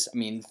give this. I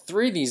mean,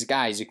 three of these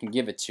guys you can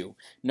give it to.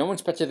 No one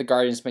expected the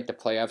Guardians to make the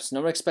playoffs.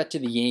 No one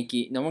expected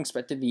the No one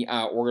expected the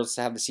Orioles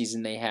to have the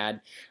season they had.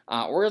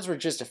 Orioles were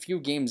just a few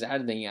games out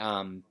of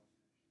the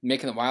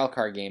making the wild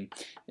card game,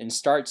 and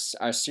starts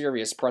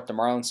Sirius brought the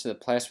Marlins to the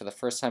playoffs for the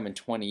first time in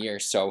 20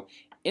 years. So,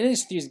 any of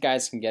these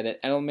guys can get it.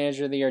 NL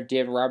Manager of the Year,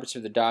 David Roberts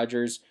of the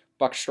Dodgers,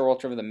 Buck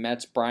Showalter of the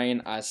Mets,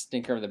 Brian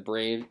Stinker of the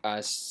Braves.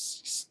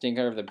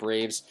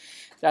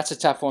 That's a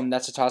tough one.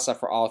 That's a toss-up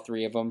for all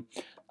three of them.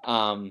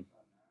 I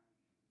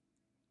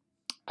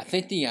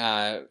think the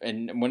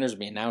and winners will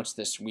be announced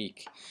this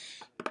week.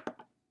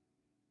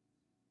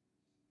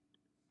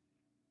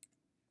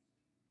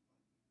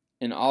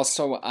 And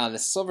also, the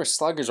Silver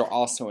Sluggers are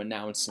also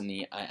announced in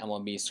the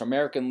MLB. So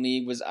American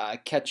League was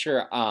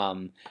catcher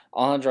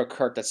Alejandro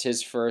Kirk. That's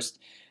his first.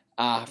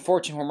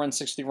 14 home runs,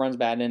 60 runs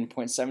batted in,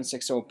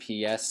 .76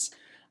 OPS.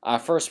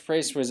 First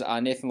place was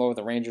Nathan Lowe with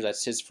the Rangers.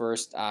 That's his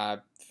first.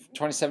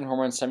 27 home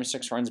runs,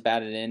 76 runs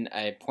batted in,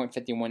 a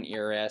 .51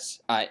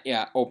 ERS.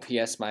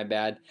 OPS, my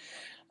bad.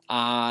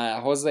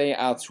 Jose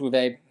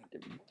Altuve,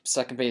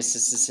 second base,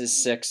 this is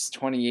his sixth.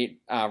 28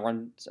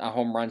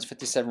 home runs,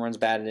 57 runs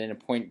batted in, a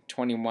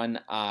 .21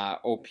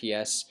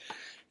 OPS.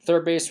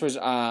 Third base was,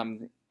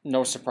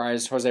 no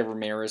surprise, Jose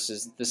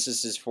Ramirez. This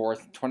is his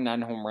fourth.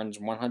 29 home runs,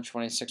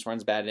 126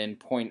 runs batted in,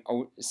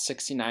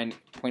 .869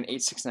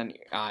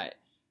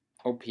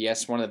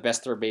 OPS, one of the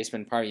best third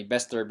basemen, probably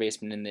best third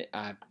baseman in the,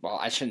 well,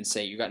 I shouldn't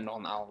say, you got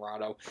Nolan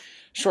Alvarado.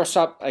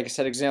 Shortstop, like I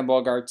said, Xander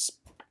Bogaerts,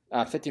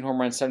 15 home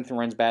runs, 17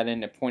 runs batted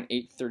in, a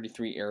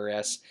 .833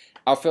 ERS.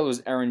 Outfield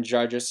was Aaron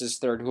Judge, this is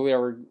third.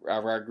 Julio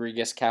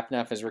Rodriguez, capping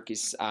off his rookie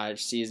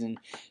season,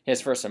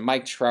 his first, and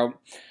Mike Trout,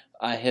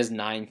 his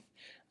ninth.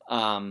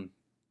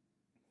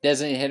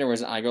 Designated hitter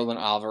was Golden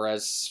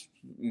Alvarez,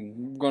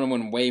 going to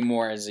win way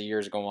more as the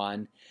years go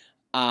on.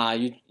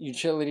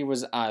 Utility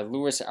was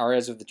Luis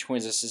Arias of the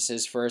Twins. This is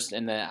his first.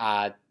 And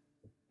the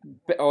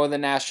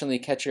National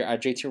League catcher,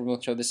 JT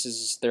Realmuto, this is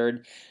his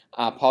third.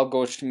 Paul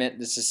Goldschmidt,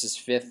 this is his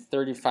fifth.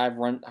 35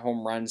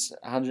 home runs,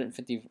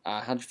 150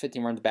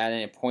 runs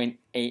batted, and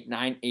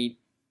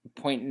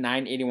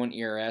 .981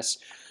 ERS.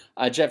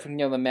 Jeff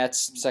McNeil, the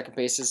Mets, second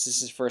base. This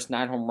is his first.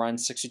 9 home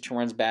runs, 62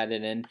 runs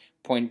batted in,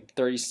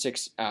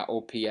 .36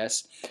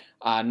 OPS.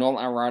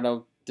 Nolan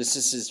Alvarado, this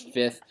is his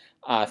fifth.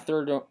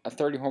 30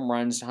 home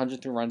runs,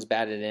 103 runs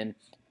batted in,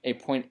 a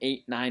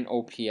 .89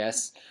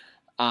 OPS.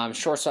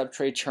 Shortstop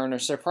Trey Turner.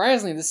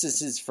 Surprisingly, this is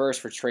his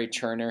first for Trey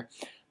Turner.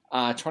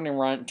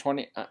 21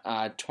 home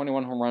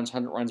runs,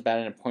 100 runs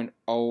batted in,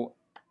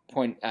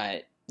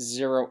 .08.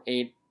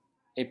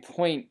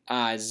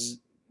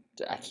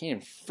 I can't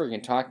even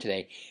friggin' talk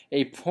today.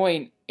 A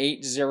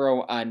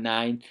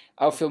 .809.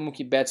 Outfield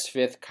Mookie Betts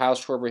fifth. Kyle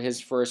Schwarber his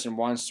first, and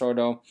Juan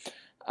Soto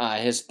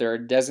his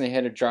third. Designated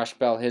hitter Josh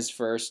Bell his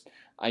first.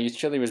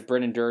 Utility was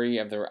Brendan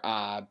Dury of the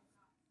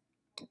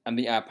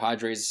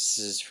Padres. This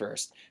is his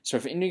first. So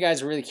if any of you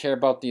guys really care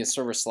about the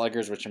Silver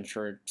Sluggers, which I'm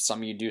sure some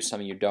of you do,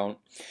 some of you don't,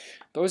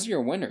 those are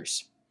your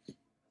winners.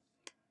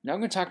 Now I'm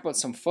going to talk about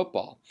some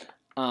football.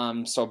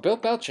 So Bill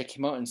Belichick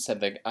came out and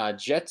said that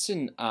Jets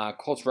and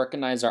Colts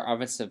recognize our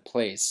offensive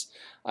plays.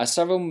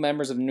 Several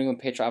members of the New England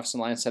Patriots offensive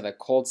line said that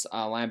Colts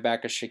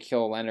linebacker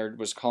Shaquille Leonard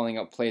was calling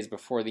out plays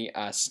before the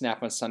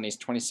snap on Sunday's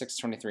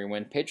 26-23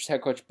 win. Patriots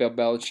head coach Bill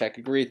Belichick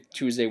agreed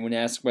Tuesday when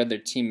asked whether the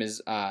team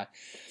is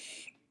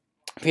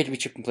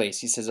championship in place.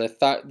 He says, "I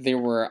thought there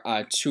were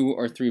 2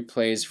 or 3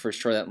 plays for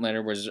sure that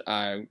Leonard was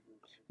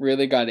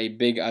really got a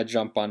big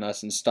jump on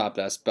us and stopped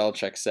us,"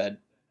 Belichick said,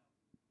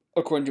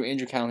 according to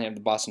Andrew Callahan of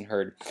the Boston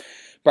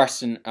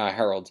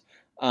Herald.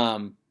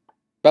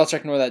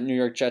 Belichick knew that New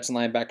York Jets and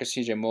linebacker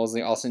C.J.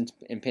 Mosley also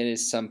impeded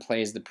some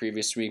plays the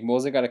previous week.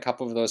 Mosley got a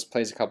couple of those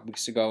plays a couple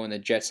weeks ago in the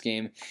Jets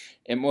game.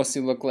 It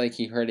mostly looked like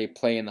he heard a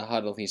play in the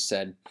huddle, he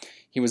said.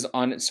 He was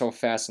on it so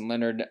fast, and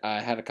Leonard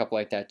had a couple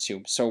like that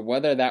too. So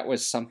whether that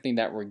was something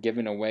that were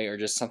given away or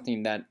just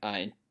something that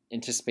he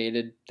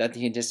anticipated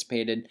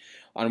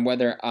on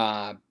whether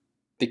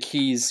the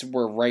keys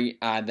were right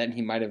that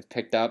he might have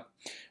picked up,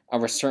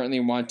 we certainly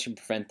want to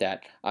prevent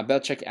that.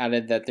 Belichick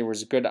added that there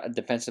was a good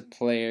defensive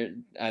player.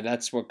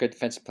 That's what good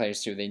defensive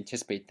players do. They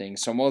anticipate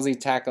things. So Mosley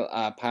piled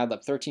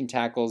up 13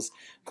 tackles,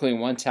 including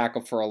 1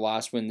 tackle for a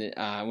loss when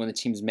the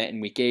teams met in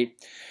Week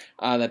 8.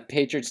 The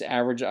Patriots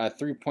averaged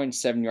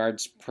 3.7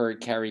 yards per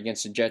carry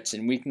against the Jets.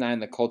 In Week 9,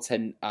 the Colts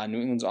had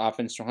New England's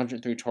offense to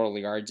 103 total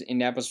yards.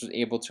 Indianapolis was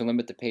able to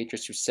limit the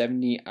Patriots to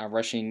 70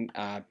 rushing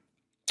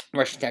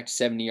attack to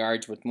 70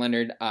 yards, with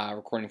Leonard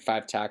recording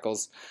 5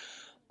 tackles.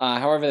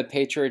 However, the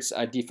Patriots'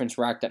 defense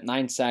racked up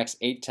 9 sacks,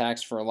 8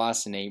 tacks for a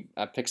loss, and 8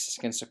 picks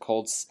against the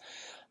Colts.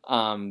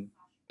 So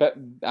Bill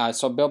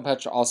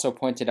Belichick also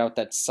pointed out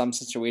that some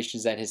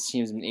situations that his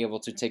team has been able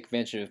to take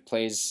advantage of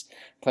players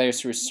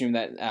who assume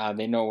that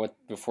they know what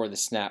before the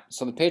snap.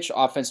 So the Patriots'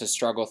 offense has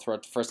struggled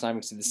throughout the first 9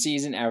 weeks of the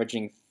season,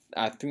 averaging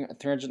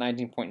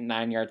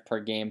 319.9 yards per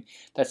game.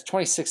 That's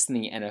 26th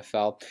in the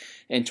NFL,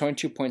 and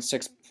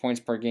 22.6 points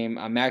per game.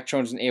 Mac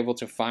Jones was able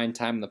to find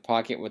time in the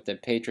pocket, with the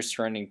Patriots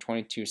surrendering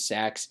 22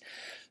 sacks.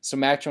 So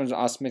Mac Jones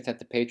also admits that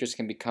the Patriots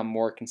can become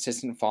more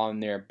consistent following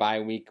their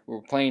bye week.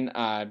 We're playing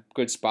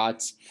good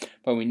spots,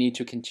 but we need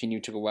to continue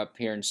to go up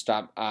here and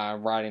stop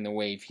riding the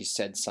wave, he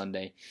said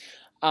Sunday.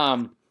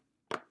 So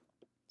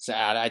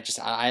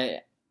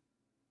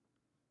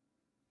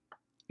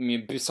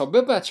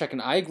Bill Belichick,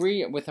 and I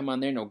agree with him on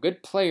there. No,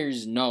 good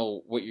players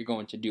know what you're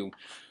going to do,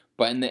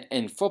 but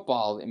in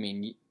football, I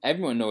mean,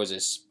 everyone knows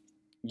this.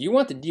 You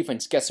want the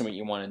defense guessing what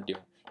you want to do,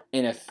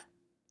 and if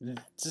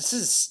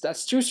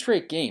that's 2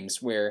 straight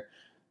games where,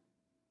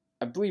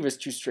 I believe it's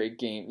 2 straight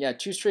games. Yeah,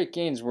 2 straight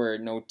games where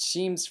no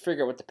teams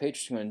figure out what the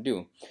Patriots are going to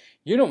do.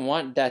 You don't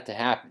want that to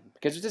happen,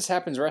 because if this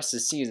happens the rest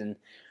of the season,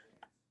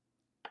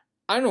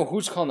 I don't know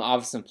who's calling the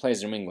offensive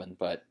plays in New England,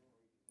 but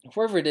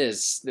whoever it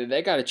is,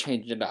 they got to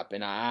change it up.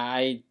 And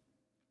I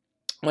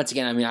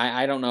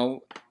don't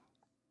know.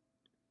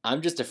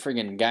 I'm just a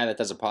friggin' guy that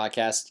does a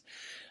podcast.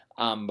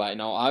 But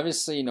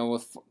obviously,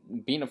 with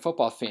being a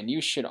football fan, you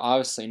should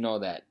obviously know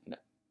that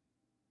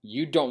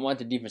you don't want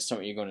the defense to know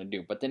what you're going to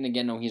do. But then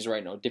again, no, he's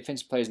right. No,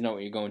 defense players know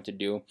what you're going to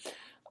do.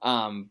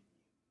 But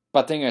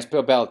the thing is,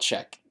 Bill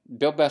Belichick.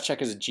 Bill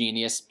Belichick is a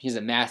genius. He's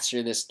a master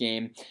of this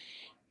game.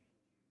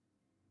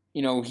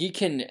 He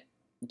can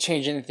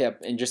change anything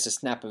up in just a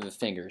snap of the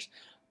fingers.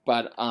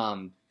 But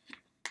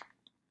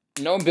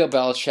No Bill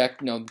Belichick,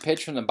 the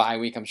pitch from the bye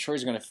week. I'm sure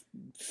he's going to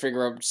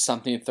figure out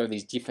something to throw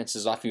these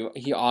defenses off.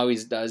 He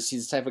always does.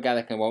 He's the type of guy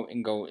that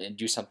can go and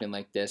do something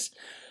like this.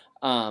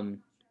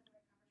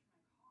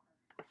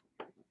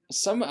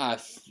 Some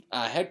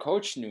head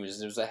coach news.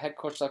 There was a head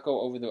coach let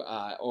go over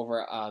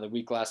the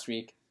week last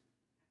week.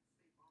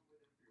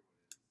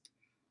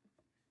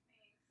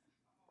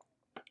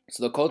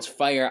 So the Colts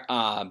fire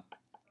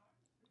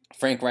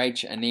Frank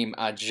Reich and name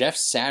Jeff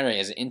Saturday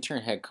as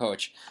intern head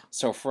coach.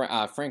 So for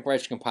Frank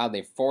Reich compiled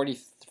a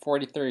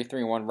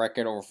 40-33-1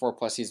 record over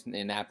 4+ seasons in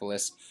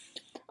Indianapolis.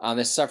 They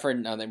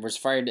was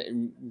fired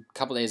a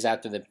couple days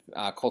after the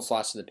Colts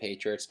lost to the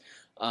Patriots.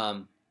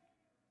 So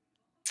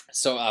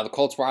the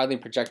Colts were widely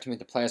projected to make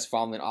the playoffs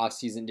following an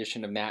offseason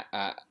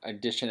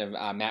addition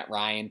of Matt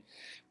Ryan,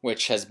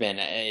 which has been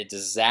a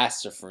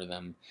disaster for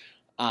them.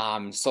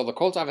 So the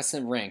Colts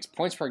offensive ranks: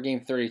 points per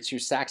game 32,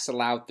 sacks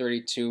allowed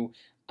 32,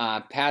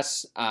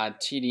 pass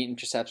TD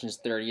interceptions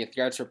 30th,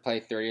 yards per play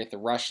 30th,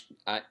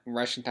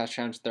 rushing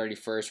touchdowns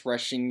 31st,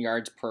 rushing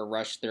yards per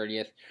rush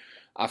 30th,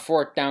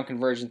 fourth down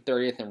conversion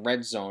 30th, and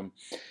red zone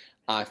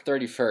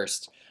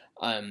 31st.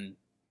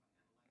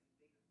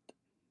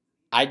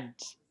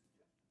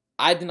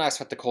 I did not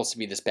expect the Colts to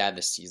be this bad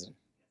this season.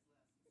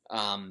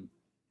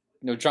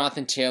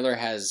 Jonathan Taylor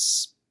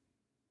has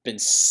been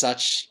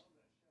such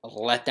a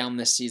letdown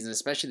this season,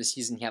 especially the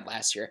season he had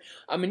last year.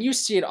 I mean, you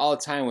see it all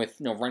the time with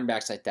running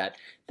backs like that.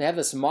 They have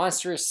this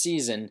monstrous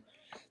season.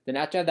 Then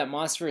after that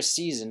monstrous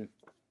season,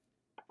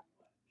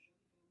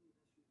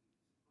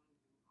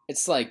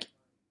 it's like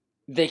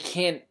they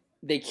can't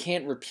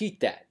repeat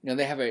that.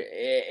 They have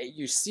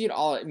you see it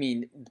all. I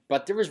mean,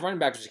 but there was running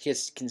backs who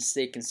can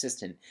stay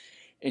consistent.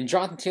 And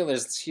Jonathan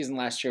Taylor's season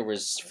last year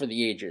was for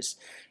the ages.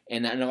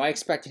 And I know I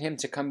expected him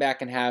to come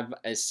back and have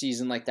a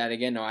season like that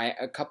again.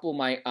 A couple of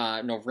my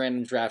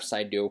random drafts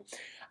I do.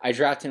 I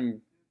drafted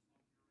him,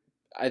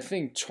 I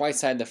think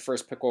twice I had the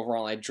first pick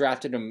overall. I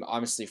drafted him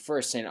obviously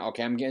first saying,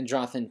 okay, I'm getting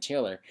Jonathan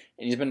Taylor.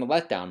 And he's been a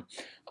letdown.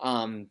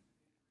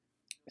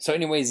 So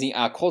anyways, the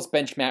Colts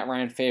bench Matt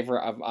Ryan in favor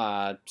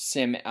of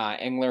Sam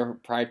Engler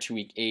prior to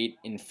Week 8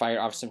 and fired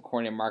offensive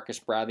coordinator Marcus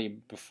Bradley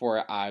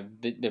before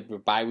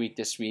the bye week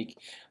this week.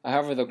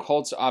 However, the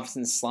Colts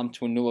offense slumped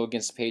to a new low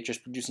against the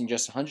Patriots, producing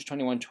just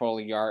 121 total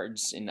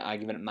yards and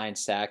giving up 9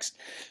 sacks.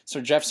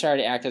 So Jeff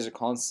Saturday acted as a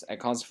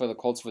consultant for the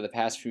Colts for the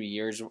past few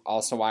years,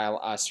 also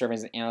while serving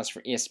as an analyst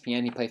for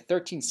ESPN. He played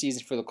 13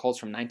 seasons for the Colts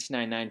from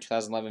 1999 to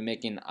 2011,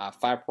 making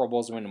 5 Pro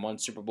Bowls and 1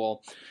 Super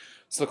Bowl.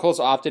 So the Colts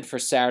opted for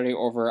Saturday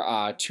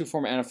over 2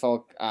 former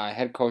NFL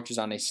head coaches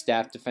on a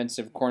staff: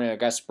 defensive coordinator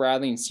Gus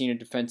Bradley and senior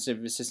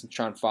defensive assistant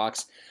Sean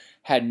Fox.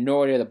 Had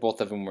no idea that both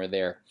of them were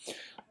there.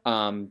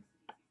 The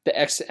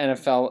ex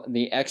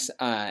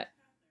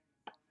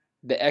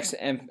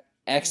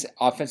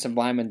offensive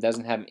lineman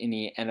doesn't have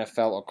any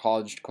NFL or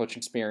college coaching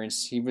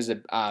experience. He was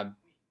a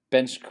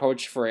bench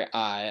coach for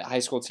a high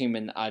school team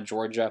in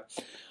Georgia.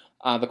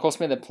 The Colts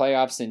made the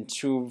playoffs in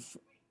 2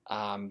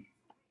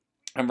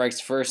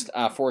 Reich's first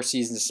 4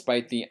 seasons,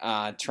 despite the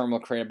turmoil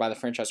created by the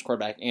franchise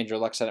quarterback Andrew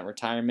Luck at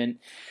retirement.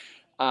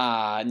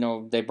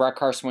 They brought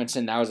Carson Wentz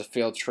in. That was a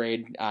failed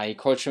trade. He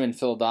coached him in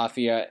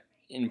Philadelphia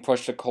and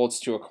pushed the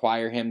Colts to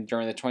acquire him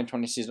during the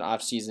 2020 season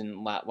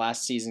offseason.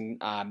 Last season,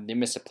 they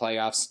missed the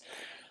playoffs.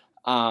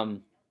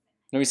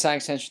 He signed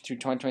extension through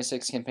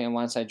 2026 campaign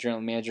alongside general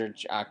manager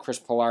Chris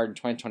Pollard in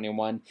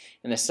 2021,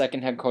 and the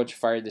second head coach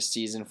fired this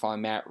season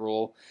following Matt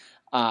Rule.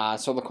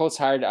 So the Colts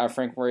hired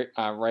Frank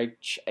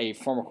Reich, a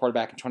former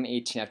quarterback, in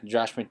 2018 after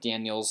Josh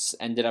McDaniels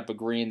ended up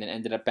agreeing and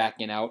ended up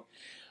backing out.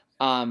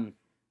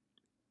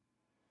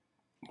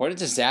 What a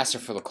disaster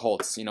for the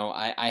Colts.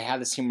 I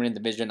had this team winning the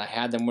division. I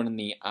had them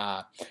winning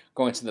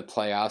going to the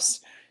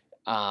playoffs.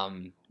 I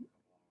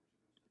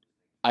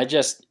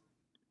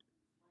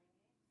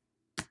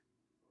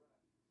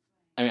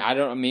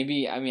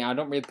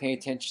don't really pay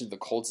attention to the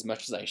Colts as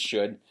much as I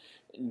should.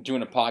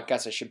 Doing a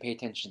podcast, I should pay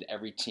attention to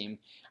every team.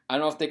 I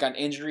don't know if they got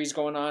injuries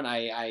going on.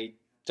 I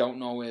don't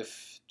know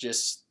if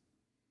just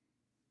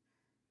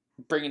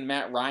bringing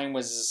Matt Ryan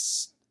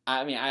was.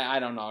 I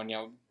don't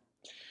know.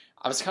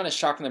 I was kind of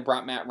shocked when they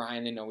brought Matt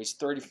Ryan in. He's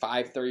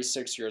 35,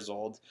 36 years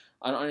old.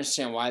 I don't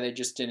understand why they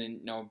just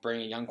didn't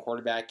bring a young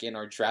quarterback in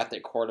or draft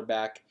a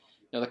quarterback.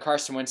 The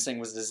Carson Wentz thing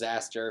was a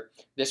disaster.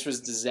 This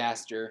was a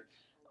disaster.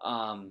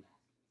 I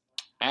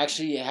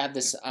actually had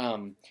this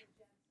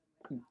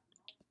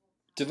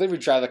delivery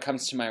driver that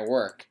comes to my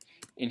work,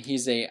 and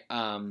he's a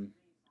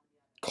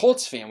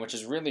Colts fan, which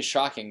is really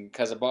shocking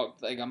because about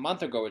a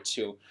month ago or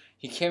 2,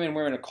 he came in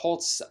wearing a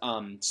Colts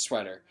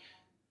sweater.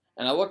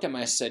 And I looked at him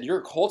and I said, "You're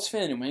a Colts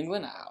fan in New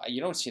England? You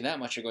don't see that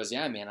much." He goes,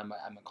 "Yeah, man, I'm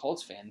a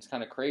Colts fan. It's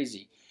kind of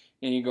crazy."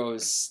 And he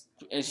goes,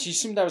 and she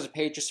assumed I was a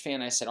Patriots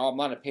fan. I said, "Oh, I'm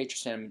not a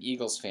Patriots fan. I'm an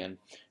Eagles fan."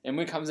 And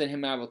when he comes in,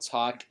 him and I will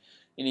talk.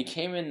 And he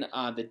came in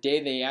the day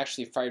they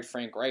actually fired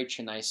Frank Reich,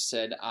 and I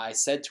said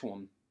to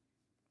him,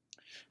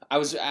 I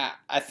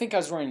think I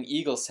was wearing an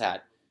Eagles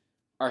hat,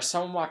 or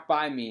someone walked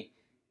by me.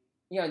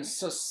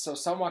 So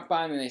someone walked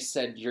by me and they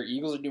said, "Your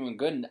Eagles are doing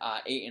good,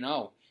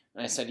 8-0."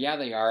 And I said, yeah,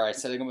 they are. I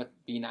said, they're going to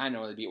be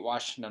 9-0. They beat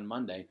Washington on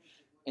Monday.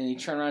 And he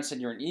turned around and said,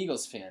 you're an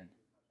Eagles fan.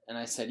 And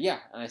I said, yeah.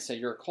 And I said,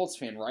 you're a Colts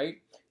fan, right?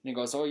 And he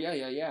goes, oh,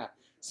 yeah.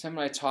 So him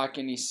and I talk,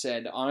 and he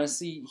said,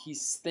 honestly, he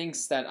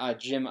thinks that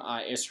Jim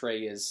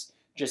Irsay is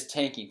just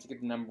tanking to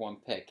get the number 1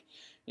 pick.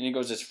 And he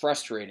goes, it's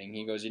frustrating.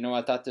 He goes,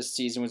 I thought this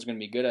season was going to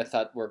be good. I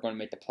thought we were going to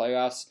make the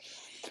playoffs.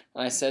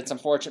 And I said, it's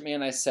unfortunate,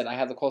 man. I said, I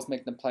have the Colts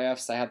making the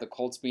playoffs. I have the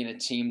Colts being a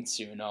team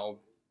to,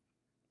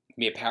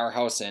 be a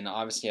powerhouse, and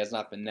obviously has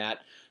not been that.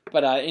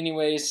 But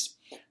anyways,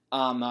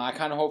 I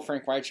kind of hope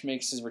Frank Reich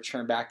makes his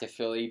return back to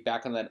Philly,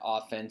 back on that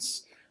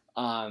offense,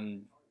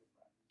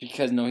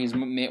 because he's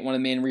one of the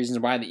main reasons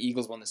why the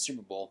Eagles won the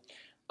Super Bowl.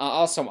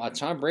 Also,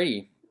 Tom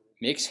Brady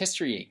makes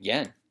history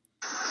again.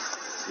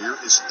 Here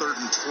is 3rd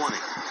and 20.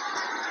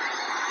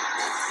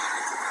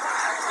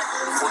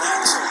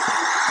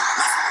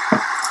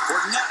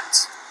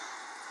 Fournette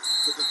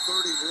to the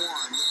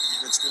 31,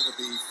 and it's going to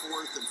be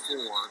 4th and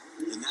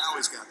 4, and now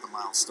he's got the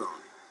milestone.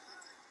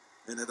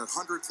 And at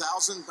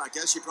 100,000, I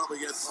guess you probably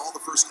get all the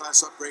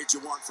first-class upgrades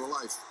you want for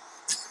life.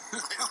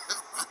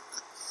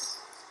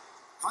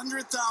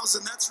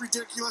 100,000, that's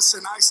ridiculous,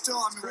 and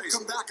we'll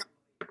come back.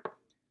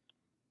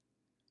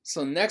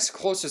 So the next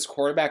closest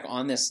quarterback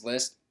on this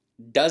list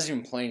doesn't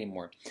even play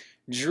anymore.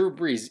 Drew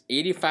Brees,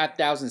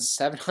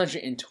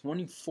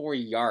 85,724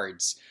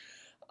 yards.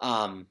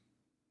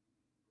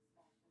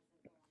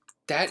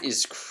 That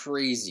is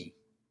crazy.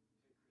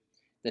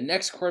 The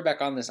next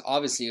quarterback on this,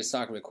 obviously, is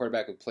not going to be a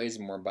quarterback who plays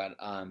more, but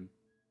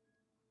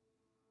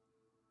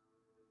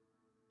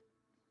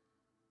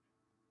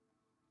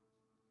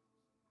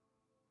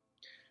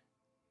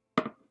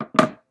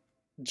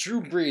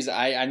Drew Brees,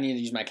 I need to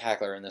use my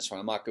calculator in this one.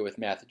 I'm not good with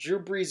math. Drew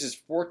Brees is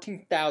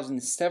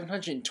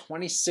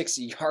 14,726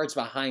 yards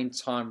behind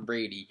Tom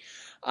Brady.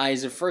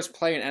 He's the first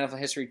player in NFL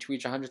history to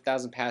reach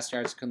 100,000 pass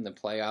yards in the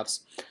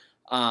playoffs.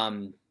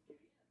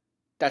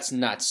 That's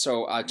nuts.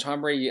 So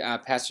Tom Brady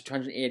passed for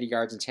 280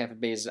 yards in Tampa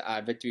Bay's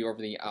victory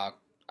over the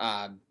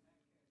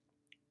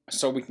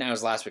week 9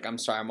 was last week. I'm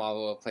sorry, I'm all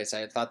over the place.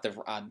 I thought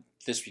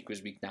this week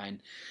was week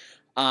 9.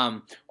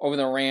 Over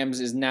the Rams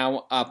is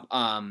now up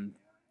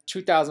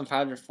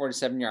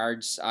 2,547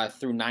 yards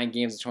through 9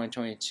 games in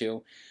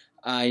 2022.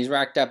 He's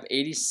racked up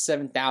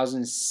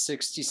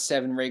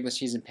 87,067 regular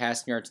season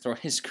passing yards throughout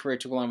his career,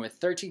 to go along with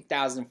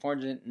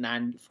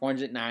 13,449 in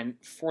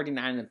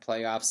the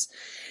playoffs.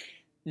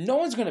 No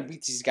one's going to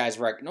beat these guys'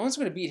 record. No one's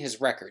going to beat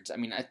his records. I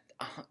mean,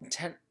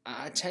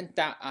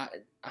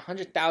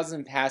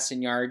 100,000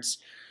 passing yards.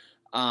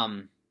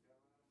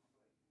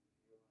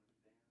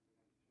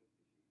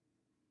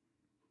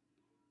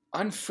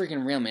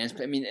 Unfreaking real, man.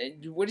 I mean,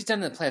 what he's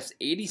done in the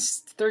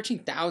playoffs,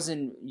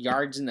 13,000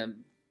 yards in the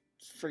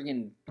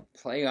freaking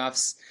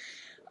playoffs.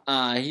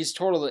 He's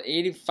totaled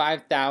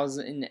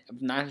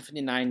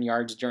 85,959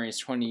 yards during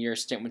his 20-year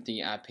stint with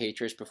the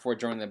Patriots before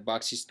joining the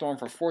Bucs. He's thrown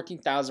for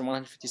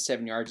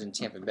 14,157 yards in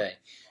Tampa Bay.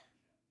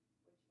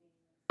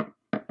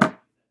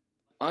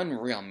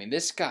 Unreal. I mean,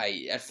 this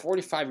guy at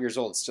 45 years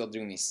old is still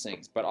doing these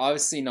things. But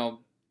obviously,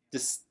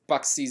 this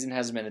Bucs season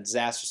has been a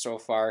disaster so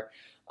far.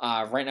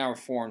 Right now we're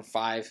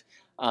 4-5.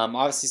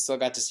 Obviously, still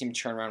got to see him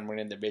turn around,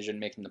 winning the division,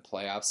 making the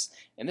playoffs.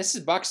 And this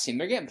is Bucs team.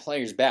 They're getting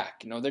players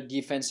back. Their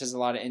defense has a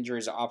lot of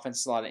injuries. Their offense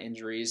has a lot of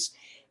injuries.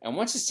 And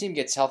once this team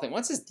gets healthy,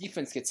 once this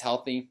defense gets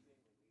healthy,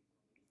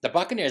 the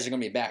Buccaneers are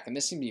going to be back. And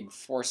this seems to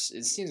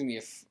be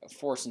a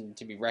force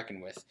to be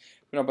reckoned with.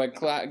 But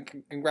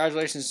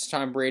congratulations to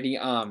Tom Brady.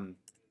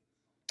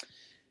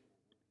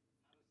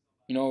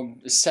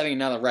 Setting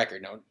another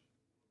record.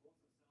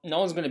 No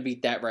one's going to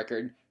beat that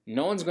record.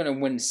 No one's going to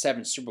win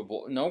 7 Super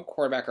Bowls. No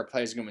quarterback or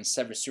player is going to win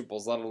 7 Super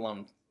Bowls, let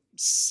alone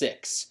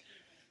 6.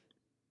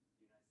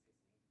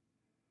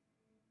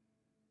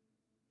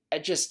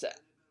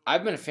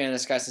 I've been a fan of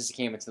this guy since he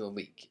came into the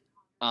league.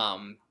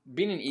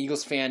 Being an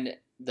Eagles fan,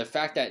 the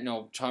fact that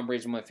Tom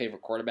Brady's one of my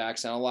favorite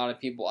quarterbacks, and a lot of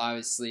people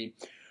obviously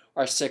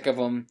are sick of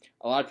him.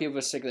 A lot of people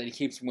are sick that he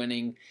keeps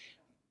winning.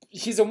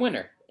 He's a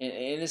winner, and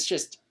it's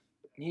just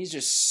he's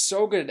just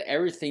so good at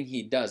everything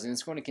he does, and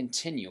it's going to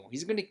continue.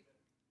 He's going to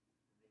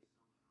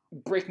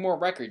break more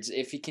records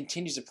if he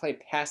continues to play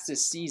past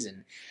this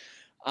season.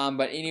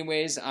 But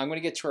anyways, I'm going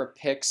to get to our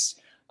picks.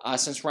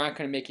 Since Ron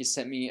couldn't make, he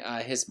sent me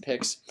his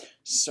picks.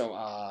 So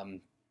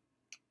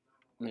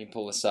let me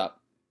pull this up.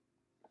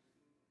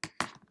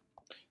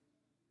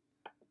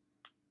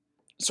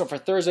 So for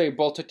Thursday, we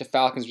both took the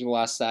Falcons. We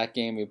lost that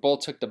game. We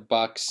both took the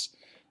Bucks.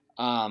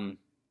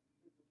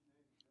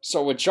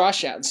 So with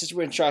Josh Allen, since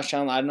we're with Josh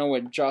Allen, I don't know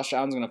what Josh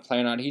Allen's going to play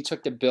or not. He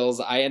took the Bills.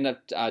 I ended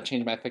up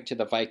changing my pick to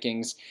the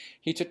Vikings.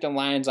 He took the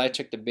Lions. I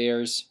took the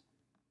Bears.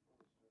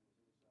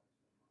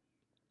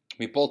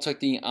 We both took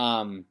the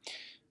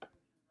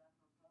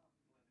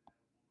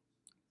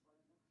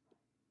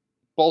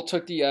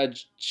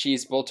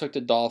Chiefs. Both took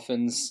the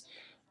Dolphins.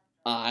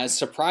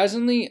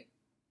 Surprisingly,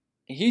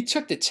 he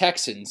took the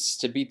Texans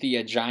to beat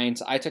the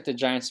Giants. I took the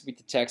Giants to beat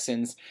the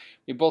Texans.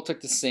 We both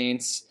took the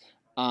Saints.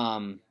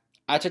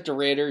 I took the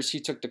Raiders. He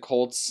took the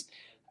Colts.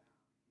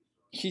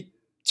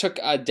 took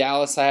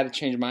Dallas. I had to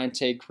change mine,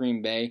 take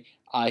Green Bay.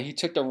 He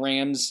took the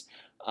Rams.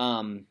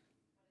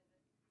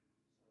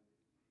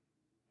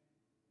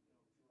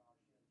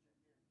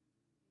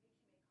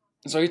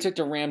 So he took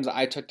the Rams.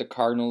 I took the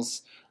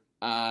Cardinals.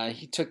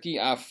 He took the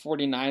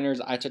 49ers.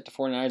 I took the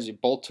 49ers. We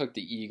both took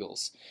the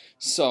Eagles.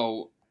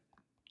 So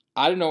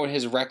I don't know what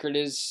his record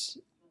is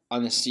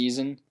on the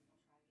season.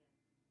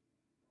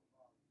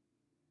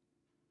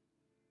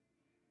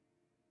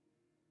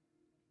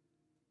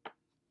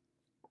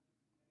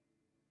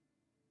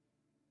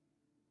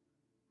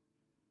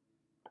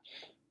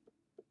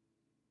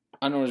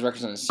 I don't know his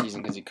record on the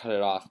season because he cut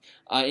it off.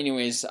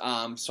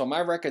 So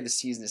my record this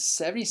season is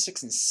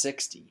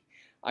 76-60.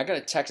 I gotta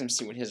text him to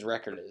see what his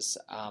record is.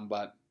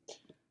 But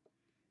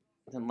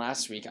then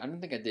last week, I don't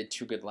think I did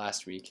too good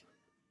last week.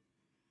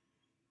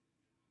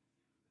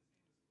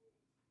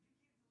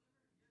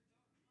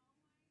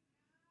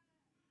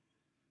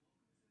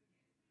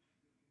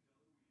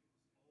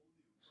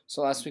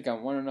 So last week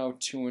I'm 1-0,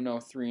 2-0,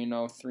 3-0,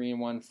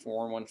 3-1,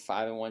 4-1,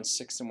 5-1,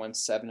 6-1,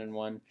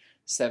 7-1,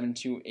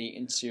 7-2,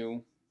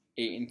 8-2,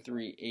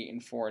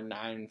 8-3,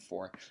 8-4,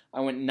 9-4. I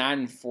went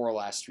 9-4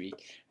 last week.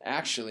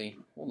 Actually,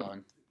 hold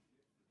on.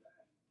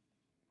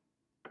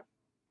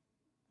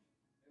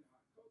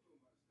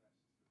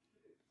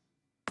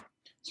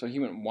 So he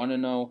went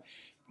 1-0,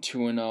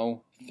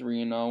 2-0,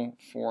 3-0,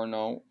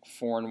 4-0,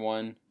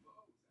 4-1,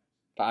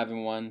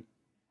 5-1,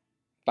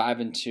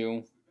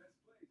 5-2,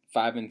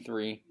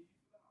 5-3,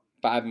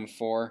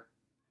 5-4,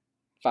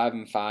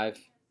 5-5,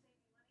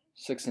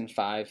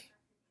 6-5,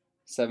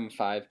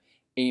 7-5,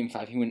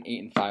 8-5. He went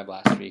 8-5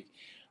 last week.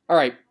 All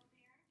right.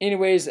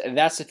 Anyways,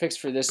 that's the fix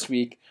for this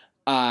week.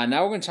 Now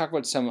we're going to talk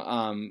about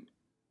some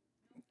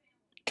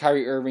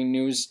Kyrie Irving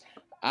news.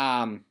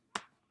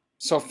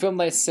 So Film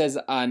Light says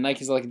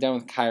Nike's like done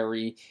with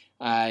Kyrie.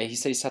 He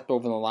said he stepped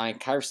over the line.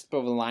 Kyrie stepped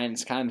over the line.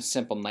 It's kind of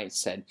simple, Knight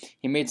said.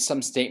 He made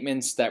some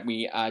statements that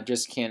we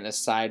just can't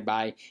aside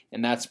by,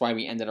 and that's why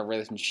we ended a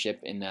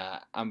relationship, and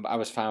I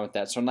was fine with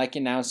that. So Nike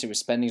announced he was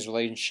spending his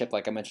relationship,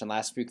 like I mentioned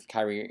last week, with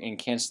Kyrie and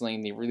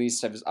canceling the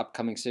release of his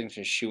upcoming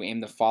signature shoe,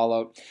 Aim the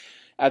Fallout.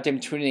 After him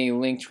tweeting a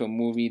link to a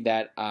movie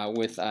that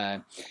with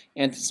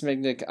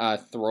anti-Semitic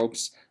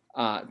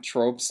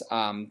tropes,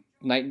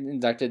 Knight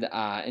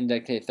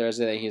indicated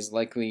Thursday that he is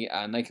likely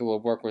Nike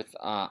will work with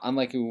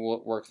unlikely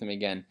will work with him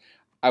again.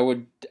 I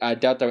would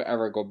doubt they'll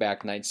ever go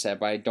back, Knight said,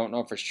 but I don't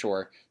know for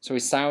sure. So he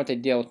signed with a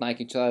deal with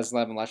Nike in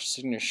 2011, launched a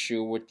signature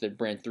shoe with the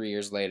brand 3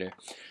 years later.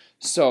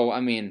 So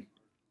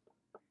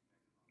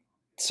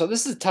so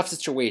this is a tough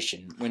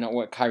situation. We know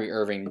what Kyrie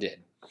Irving did.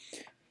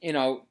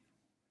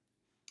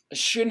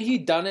 Shouldn't he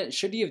done it?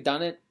 Should he have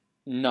done it?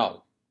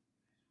 No.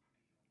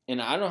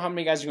 And I don't know how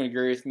many guys are going to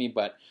agree with me,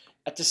 but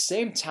at the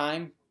same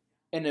time,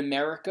 in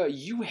America,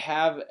 you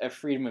have a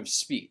freedom of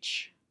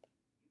speech.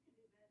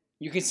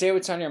 You can say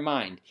what's on your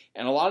mind.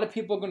 And a lot of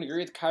people are going to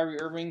agree with Kyrie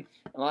Irving,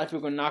 and a lot of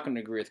people are not going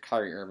to agree with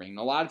Kyrie Irving. And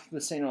a lot of people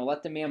are saying,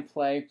 let the man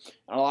play,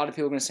 and a lot of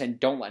people are going to say,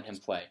 don't let him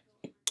play.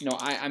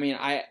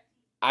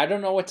 I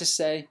don't know what to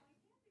say,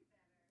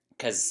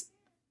 because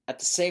at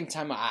the same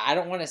time, I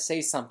don't want to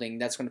say something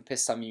that's going to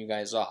piss some of you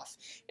guys off.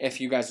 If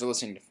you guys are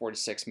listening to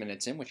 46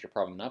 minutes in, which you're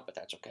probably not, but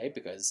that's okay,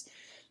 because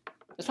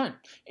it's fine.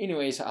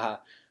 Anyways,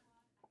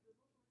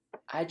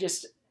 I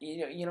just,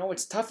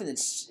 it's tough, and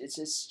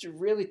it's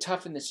really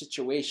tough in this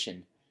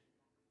situation,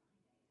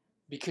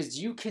 because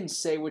you can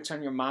say what's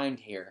on your mind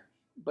here,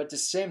 but at the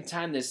same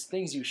time, there's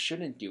things you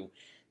shouldn't do,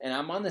 and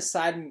I'm on the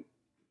side,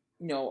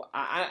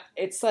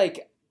 it's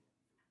like,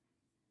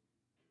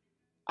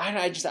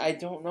 I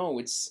don't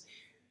know,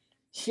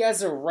 he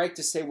has a right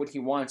to say what he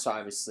wants,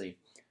 obviously,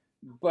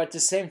 but at the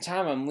same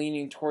time, I'm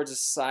leaning towards the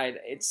side.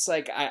 It's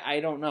like, I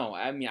don't know.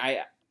 I'm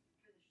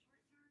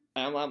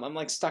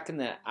like stuck in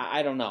that.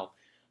 I don't know.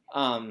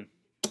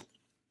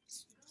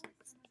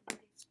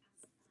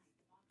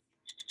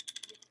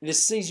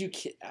 There's things you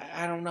can,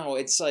 I don't know.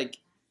 It's like,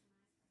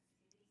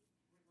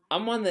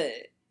 I'm on the,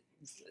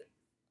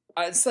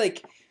 it's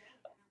like,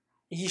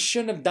 he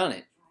shouldn't have done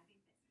it.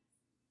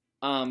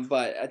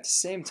 But at the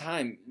same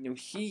time,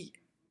 he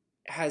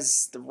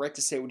has the right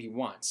to say what he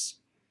wants.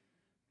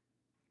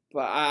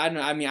 But I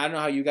don't know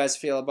how you guys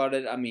feel about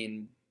it.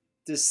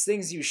 There's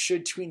things you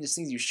should tweet, and there's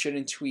things you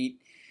shouldn't tweet.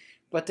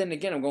 But then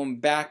again, I'm going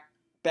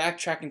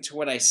backtracking to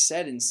what I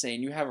said and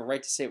saying you have a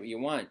right to say what you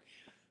want.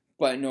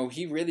 But no,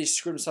 he really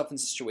screwed himself in the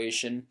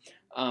situation.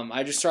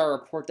 I just saw a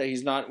report that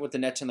he's not with the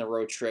Nets on the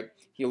road trip.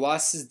 He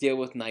lost his deal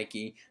with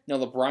Nike. Now,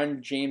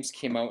 LeBron James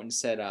came out and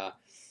said,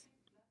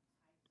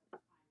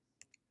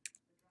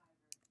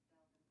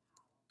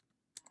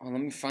 let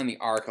me find the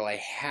article. I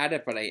had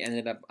it, but I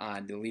ended up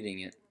deleting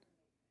it.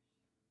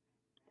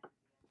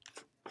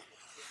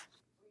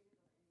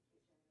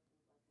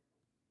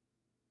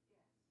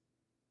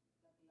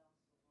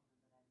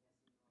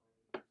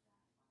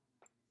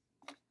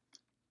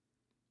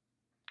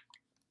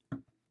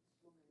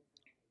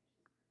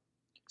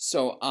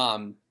 So,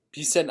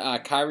 he said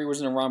Kyrie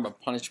wasn't wrong, but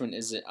punishment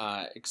is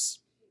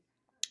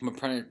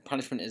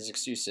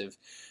exclusive.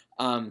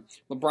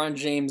 LeBron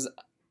James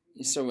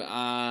So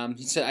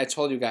he said, "I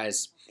told you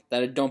guys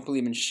that I don't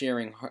believe in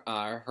sharing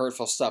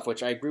hurtful stuff,"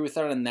 which I agree with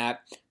her on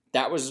that.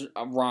 That was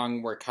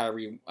wrong where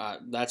Kyrie.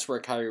 That's where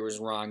Kyrie was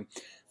wrong,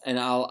 and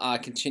I'll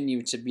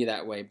continue to be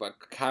that way. But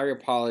Kyrie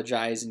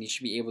apologized, and he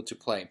should be able to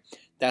play.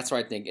 That's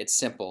what I think. It's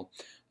simple.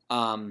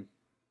 Um,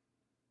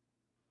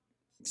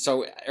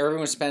 so Irving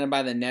was suspended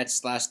by the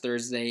Nets last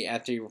Thursday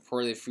after he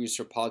reportedly refused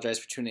to apologize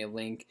for tuning a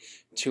link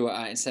to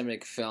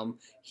anti-Semitic film.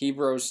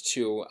 Hebrews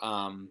 2.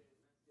 I'm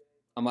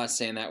not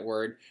saying that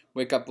word.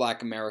 Wake Up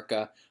Black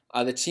America.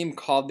 The team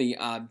called the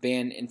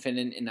ban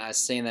infinite in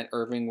saying that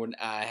Irving would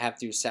have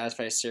to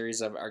satisfy a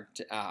series of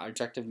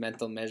objective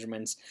mental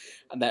measurements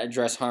that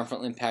address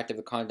harmful impact of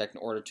the conduct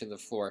in order to the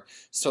floor.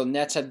 So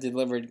Nets have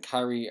delivered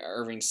Kyrie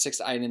Irving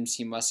 6 items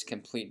he must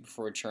complete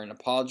before return.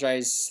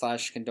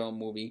 Apologize/condone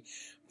movie.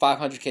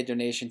 500K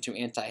donation to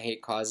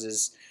anti-hate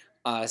causes.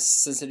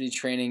 Sensitivity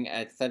training,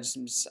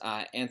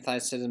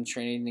 anti-Semitism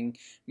training.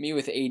 Meet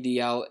with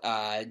ADL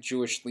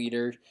Jewish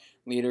leaders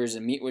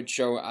and meet with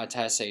Joe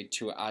Tassay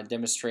to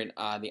demonstrate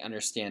the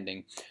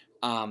understanding.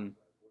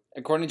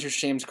 According to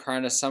James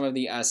Carna, some of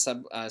the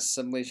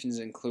sublations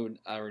include,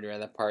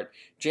 read that part.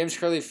 James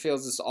Curley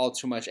feels this all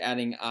too much,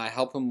 adding,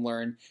 help him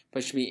learn,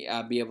 but should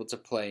be able to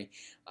play.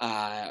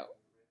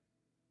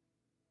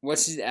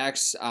 What's his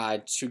acts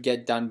to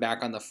get done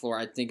back on the floor?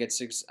 I think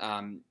it's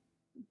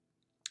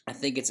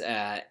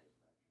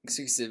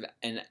exclusive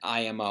and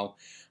IMO.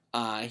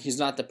 He's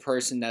not the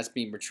person that's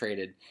being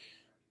betrayed.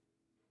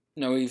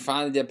 No, he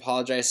finally did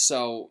apologize.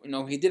 So,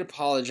 he did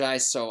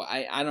apologize. So,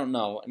 I don't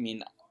know. I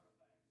mean,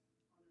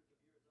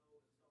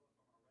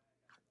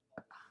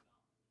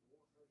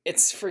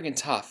 it's freaking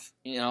tough,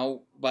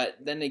 But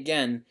then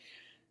again,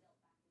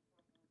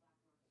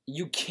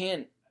 you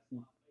can't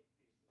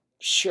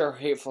share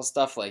hateful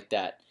stuff like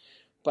that.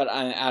 But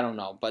I don't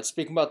know. But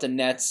speaking about the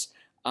Nets,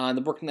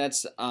 the Brooklyn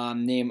Nets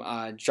named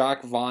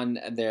Jacques Vaughn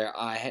their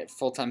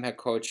full-time head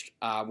coach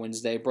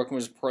Wednesday. Brooklyn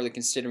was reportedly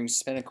considering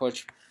suspending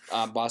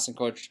Boston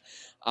coach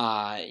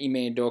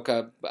Ime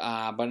Udoka,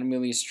 but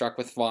immediately struck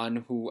with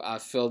Vaughn, who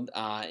filled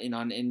in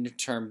on an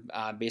interim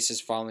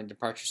basis following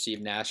departure of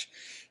Steve Nash.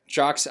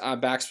 Jacques'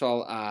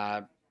 basketball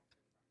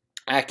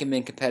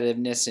acumen,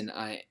 competitiveness, and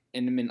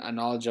intimate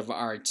knowledge of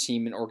our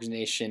team and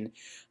organization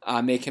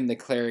make him the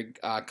clear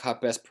cut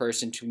best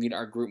person to lead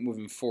our group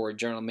moving forward,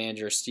 General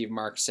Manager Steve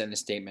Marks said in a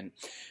statement.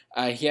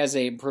 He has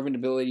a proven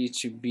ability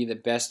to be the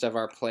best of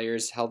our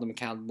players, held them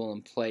accountable,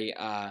 and play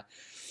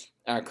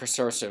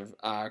coercive,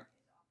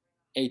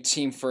 a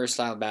team-first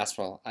style of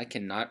basketball. I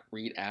cannot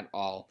read at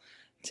all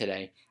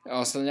today.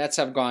 Also, the Nets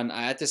have gone,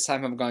 at this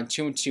time, have gone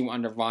 2-2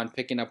 under Vaughn,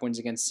 picking up wins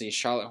against the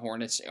Charlotte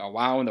Hornets,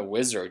 and the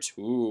Wizards,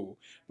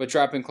 but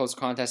dropping close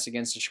contests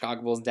against the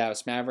Chicago Bulls and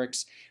Dallas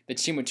Mavericks. The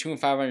team with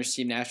 2-5 under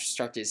Steve Nash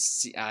start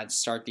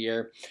the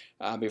year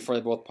before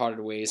they both parted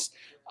ways.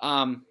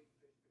 Honestly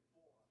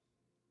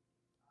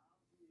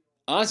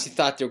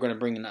thought they were going to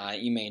bring in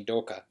Ime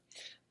Udoka.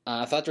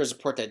 I thought there was a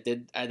report that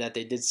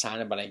they did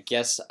sign him, but I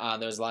guess there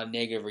was a lot of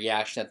negative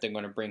reaction that they're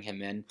going to bring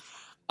him in.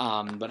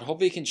 But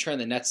hopefully he can turn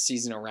the Nets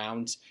season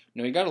around.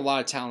 He got a lot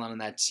of talent on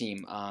that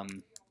team.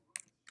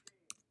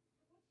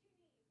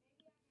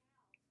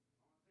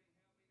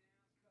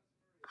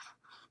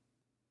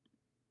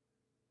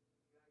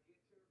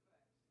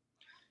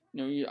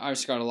 You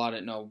obviously got a lot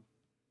of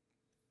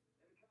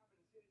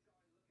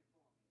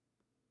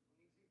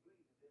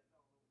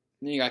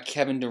Then you got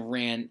Kevin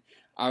Durant.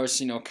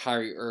 Obviously,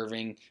 Kyrie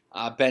Irving.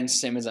 Ben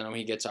Simmons, I know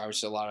he gets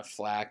obviously a lot of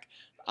flack.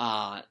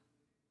 Wow.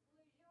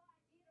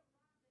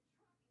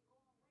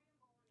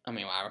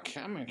 I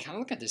kind of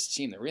look at this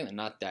team. They're really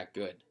not that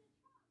good.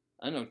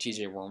 I know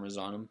TJ Warner's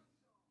on them.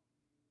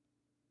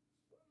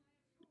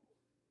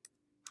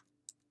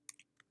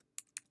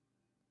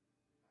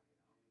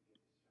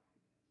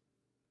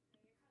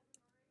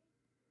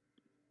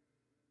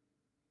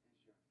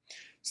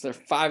 So they're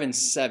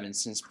 5-7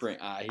 since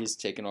he's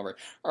taken over.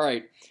 All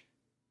right.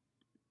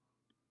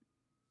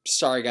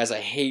 Sorry guys,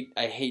 I hate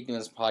doing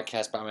this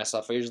podcast by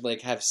myself. I usually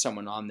have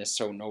someone on this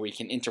so we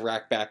can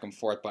interact back and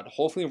forth. But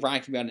hopefully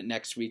Ryan can be on it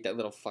next week. That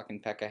little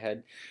fucking peck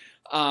ahead.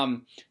 I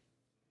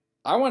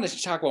wanted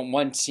to talk about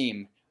one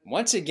team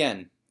once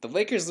again. The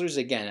Lakers lose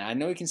again. I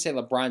know you can say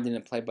LeBron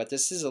didn't play, but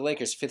this is the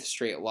Lakers' 5th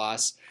straight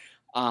loss.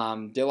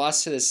 They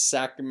lost to the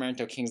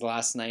Sacramento Kings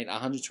last night,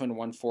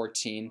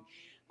 121-114.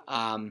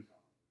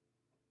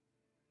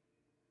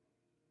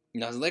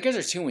 The Lakers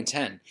are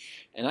 2-10,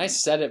 and I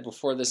said it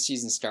before the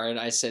season started.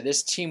 I said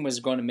this team was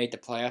going to make the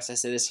playoffs. I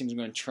said this team was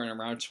going to turn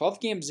around.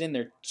 12 games in,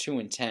 they're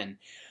 2-10.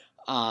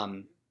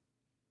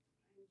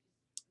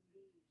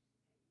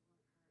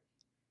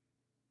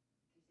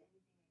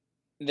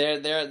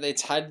 They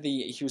tied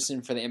the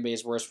Houston for the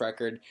NBA's worst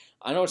record.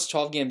 I know it's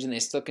 12 games in, they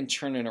still can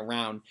turn it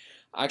around.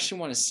 I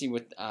actually want to see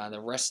what the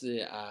rest of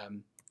the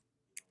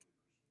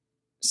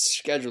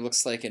schedule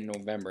looks like in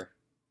November.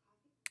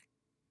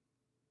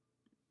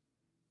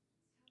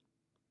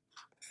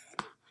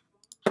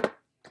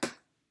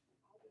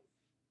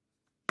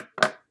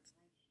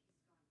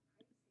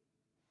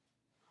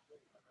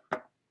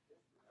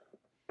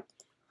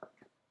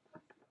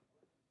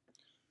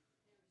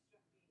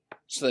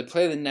 So they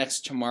play the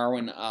Nets tomorrow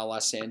in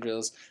Los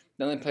Angeles.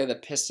 Then they play the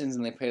Pistons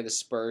and they play the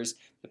Spurs.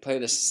 They play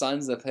the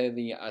Suns. They play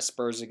the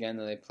Spurs again.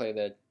 Then they play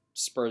the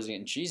Spurs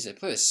again. Jeez, they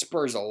play the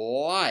Spurs a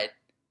lot.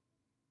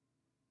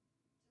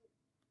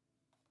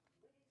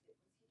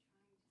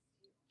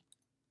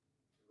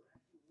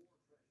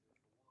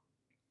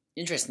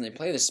 Interesting. They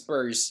play the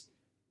Spurs.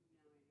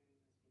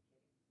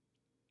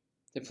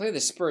 They play the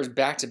Spurs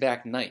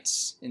back-to-back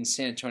nights in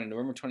San Antonio,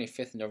 November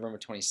 25th and November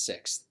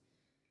 26th.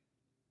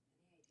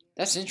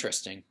 That's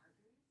interesting.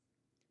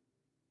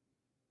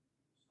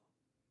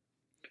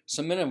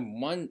 So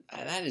minimum one,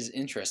 that is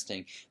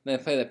interesting. Then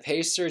they play the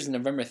Pacers, and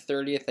November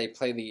 30th they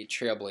play the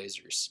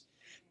Trailblazers.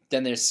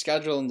 Then their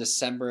schedule in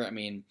December, I'm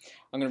going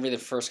to read the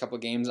first couple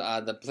of games.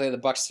 They play the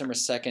Bucks December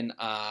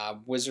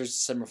 2nd, Wizards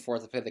December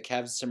 4th, they play the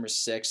Cavs December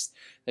 6th,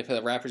 they play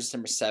the Raptors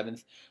December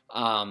 7th.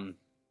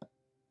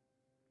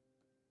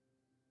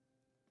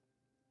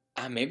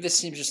 Maybe this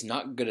team's just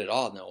not good at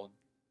all. No,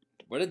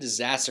 what a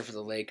disaster for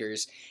the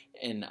Lakers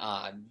and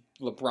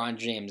LeBron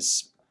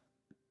James.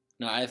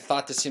 No, I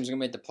thought this team was gonna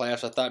make the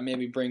playoffs. I thought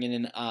maybe bringing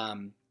in,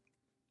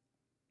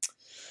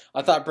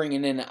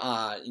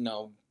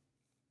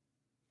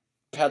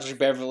 Patrick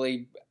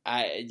Beverly.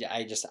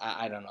 I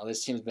don't know.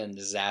 This team's been a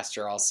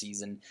disaster all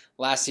season.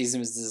 Last season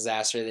was a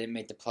disaster. They didn't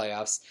make the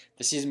playoffs.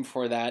 The season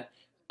before that,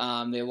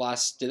 they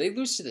lost. Did they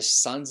lose to the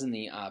Suns in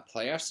the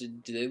playoffs?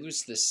 Did they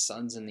lose to the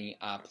Suns in the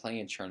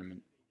play-in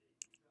tournament?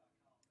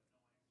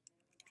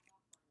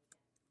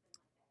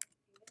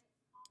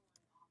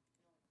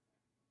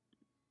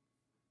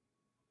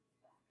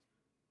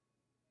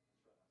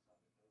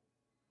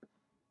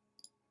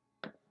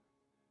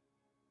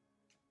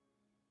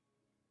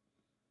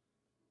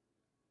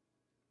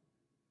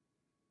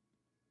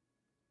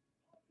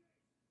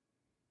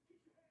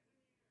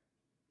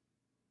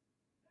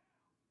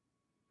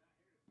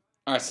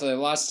 All right, so they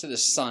lost to the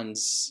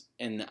Suns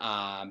in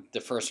the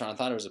first round. I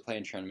thought it was a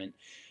play-in tournament,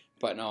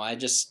 but no.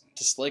 This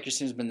Lakers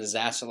team's been a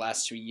disaster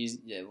last year,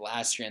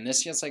 and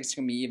this feels like it's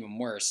going to be even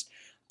worse.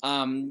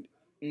 Now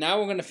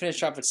we're going to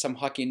finish off with some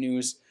hockey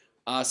news.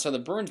 So the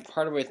Bruins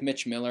parted with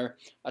Mitch Miller.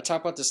 I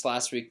talked about this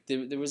last week.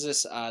 There was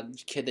this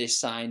kid they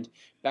signed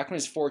back when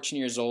he was 14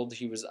 years old.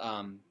 He was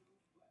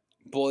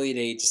bullied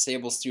a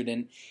disabled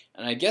student,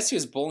 and I guess he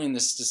was bullying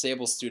this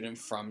disabled student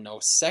from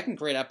second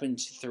grade up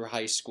through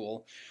high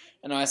school.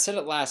 And I said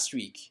it last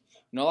week.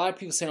 A lot of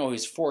people saying, "Oh,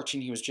 he's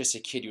 14. He was just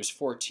a kid. He was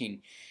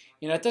 14."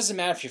 It doesn't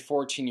matter if you're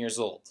 14 years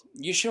old.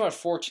 You should know at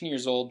 14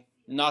 years old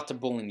not to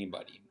bully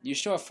anybody. You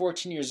should know at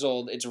 14 years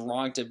old it's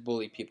wrong to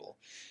bully people.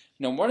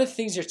 One of the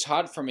things you're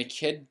taught from a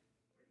kid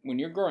when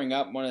you're growing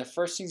up, one of the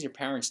first things your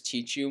parents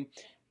teach you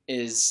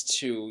is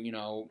to,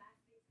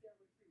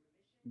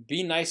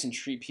 be nice and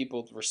treat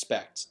people with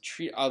respect.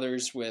 Treat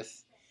others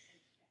with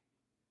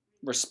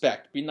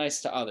respect. Be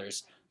nice to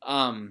others.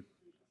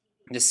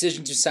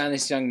 Decision to sign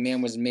this young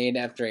man was made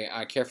after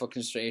a careful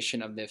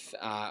consideration of the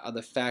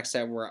facts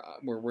that were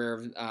aware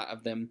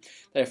of them.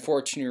 That a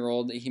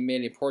 14-year-old, he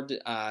made a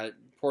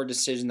poor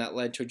decision that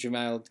led to a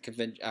juvenile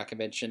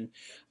convention.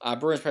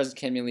 Bruins president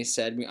Ken Mealy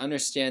said, "We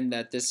understand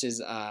that this is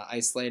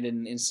isolated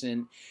an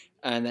incident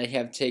and that he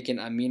have taken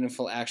a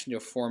meaningful action to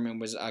reform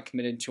and was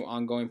committed to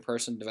ongoing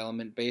personal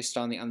development based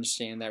on the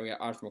understanding that we are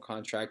offered from a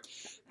contract.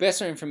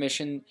 Based on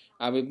information,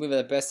 we believe that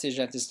the best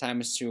decision at this time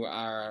is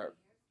to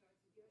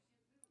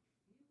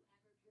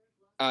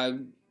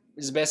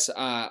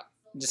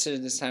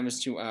decision this time is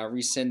to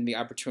rescind the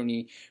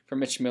opportunity for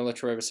Mitch Miller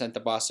to represent the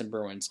Boston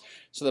Bruins."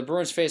 So the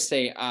Bruins faced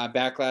a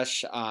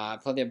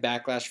plenty of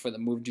backlash for the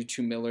move due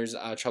to Miller's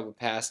troubled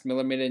past.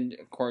 Miller made it in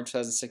court in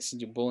 2016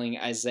 to bullying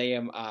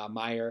Isaiah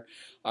Meyer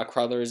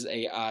Crothers,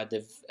 a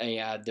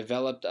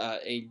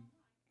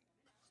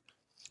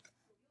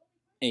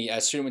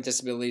student with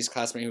disabilities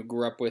classmate who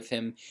grew up with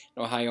him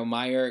in Ohio.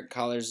 Meyer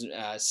Collars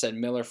said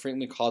Miller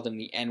frequently called him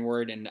the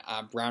N-word and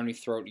brownie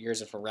throat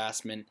years of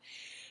harassment.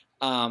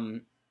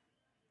 Now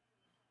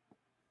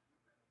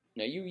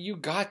you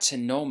got to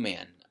know,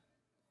 man.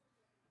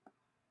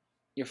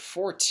 You're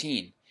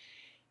 14.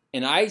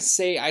 And I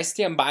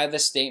stand by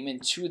this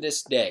statement to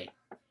this day.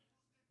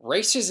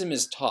 Racism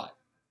is taught.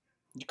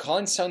 You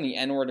calling someone the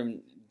N-word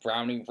and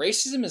brownie,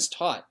 racism is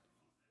taught.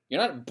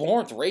 You're not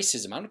born with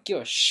racism. I don't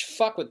give a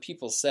fuck what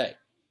people say.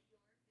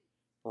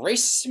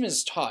 Racism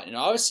is taught. And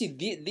obviously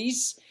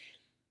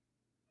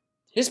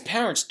his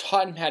parents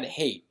taught him how to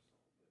hate.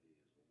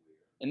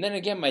 And then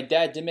again, my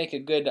dad did make a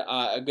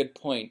good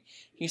point.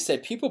 He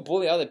said people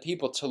bully other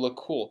people to look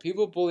cool.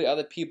 People bully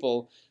other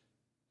people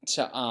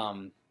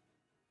to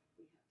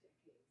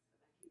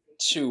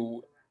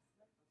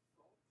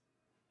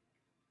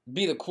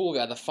be the cool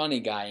guy, the funny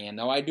guy. And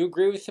though I do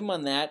agree with him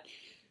on that.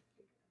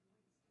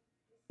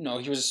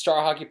 He was a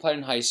star hockey player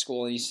in high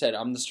school, and he said,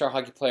 "I'm the star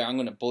hockey player. I'm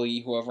going to bully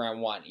whoever I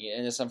want."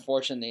 And it's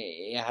unfortunate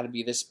it had to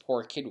be this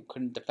poor kid who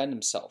couldn't defend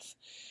himself.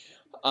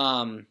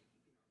 And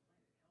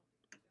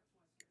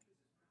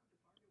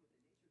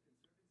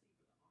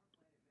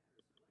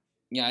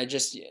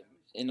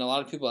a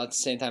lot of people at the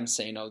same time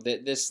say,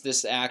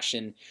 this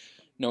action,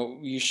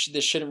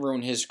 this shouldn't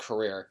ruin his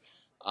career.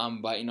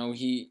 But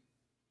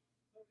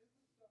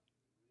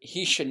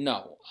he should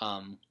know.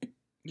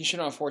 He should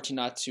know, unfortunately,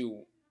 not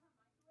to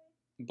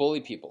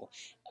bully people.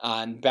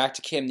 And back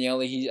to Cam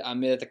Neely, he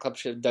admitted the club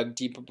should have dug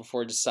deeper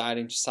before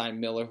deciding to sign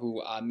Miller,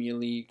 who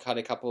immediately cut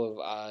a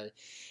couple of.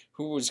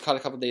 Who was cut a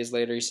couple of days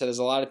later. He said, "There's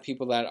a lot of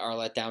people that are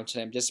let down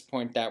today. I'm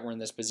disappointed that we're in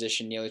this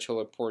position." Neely told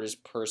reporters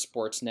per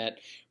Sportsnet,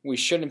 "We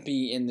shouldn't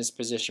be in this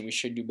position. We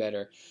should do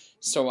better."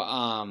 So,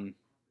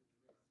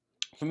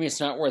 for me, it's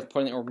not worth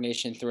putting the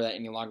organization through that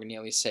any longer,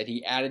 Neely said.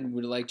 He added,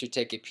 "We'd like to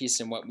take a piece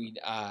in what we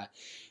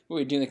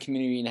do in the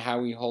community and how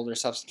we hold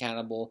ourselves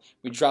accountable.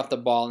 We dropped the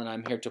ball, and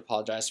I'm here to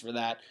apologize for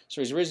that."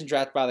 So he's originally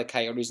drafted by the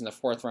Coyotes in the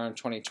 4th round of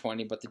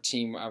 2020, but the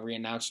team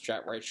re-announced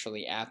draft right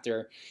shortly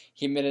after.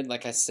 He admitted,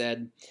 like I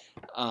said,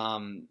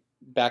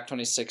 back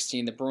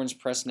 2016, the Bruins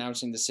press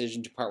announcing the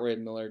decision to part with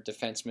Miller,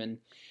 defenseman,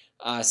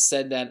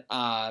 said that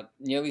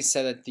Neely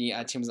said that the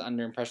team was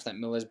under impression that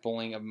Miller's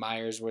bullying of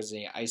Myers was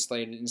an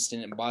isolated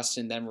incident in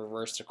Boston, then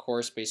reversed the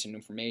course based on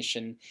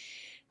information.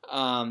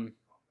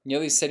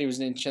 Neely said he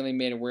was initially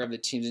made aware of the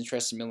team's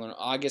interest in Miller in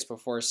August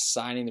before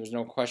signing. There was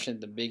no question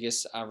the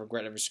biggest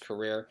regret of his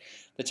career.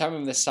 The timing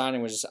of the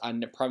signing was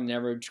probably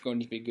never going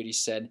to be good, he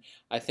said.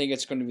 "I think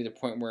it's going to be the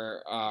point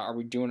where are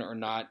we doing it or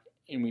not,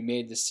 and we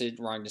made the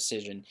wrong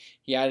decision."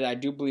 He added, "I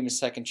do believe in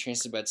second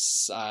chances, but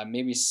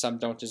maybe some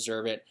don't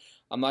deserve it.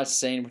 I'm not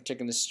saying in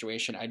particular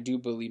situation. I do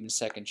believe in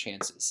second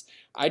chances."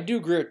 I do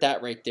agree with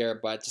that right there,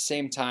 but at the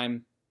same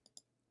time,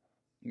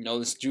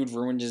 this dude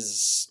ruined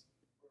his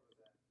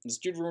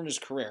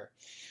career.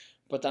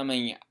 But I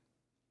mean,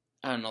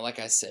 I don't know. Like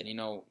I said,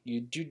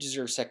 you do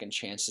deserve second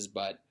chances,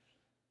 but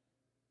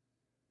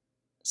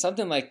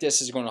something like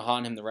this is going to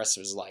haunt him the rest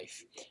of his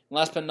life. And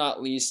last but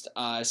not least,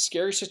 a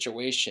scary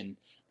situation.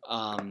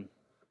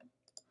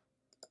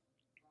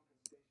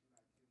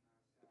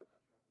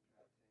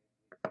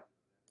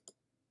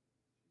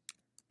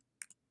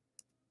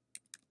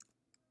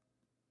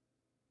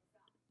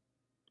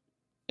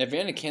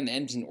 Evander Kane, the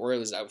Edmonton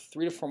Oilers, is out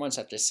 3 to 4 months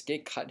after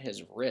skate cut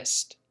his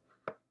wrist.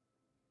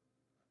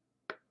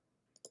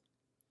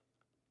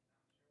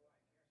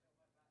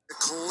 A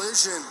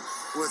collision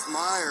with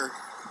Meyer.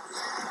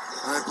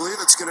 And I believe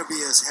it's going to be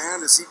his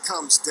hand as he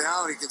comes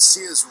down. You can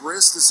see his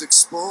wrist is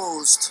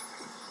exposed.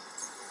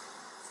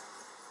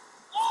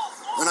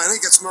 And I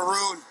think it's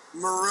Maroon.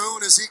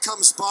 Maroon as he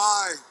comes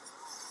by.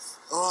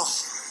 Oh.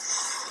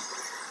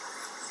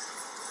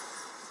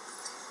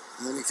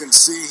 And you can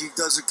see he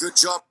does a good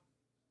job.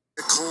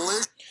 A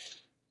collision.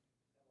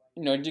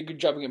 He did a good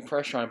job of getting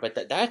pressure on it,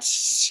 but that's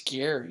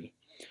scary.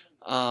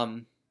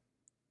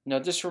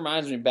 This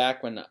reminds me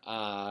back when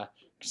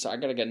so I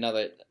gotta get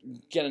another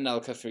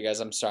clip for you guys.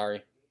 I'm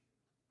sorry.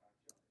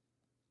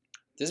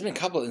 There's been a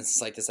couple of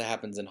instances like this that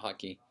happens in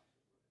hockey.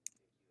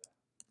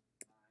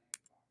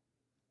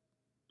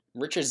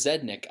 Richard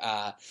Zednik,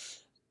 of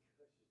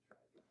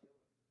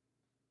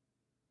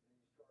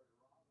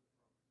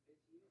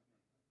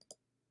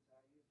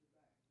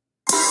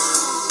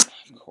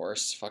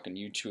course, fucking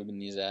YouTube and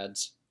these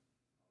ads.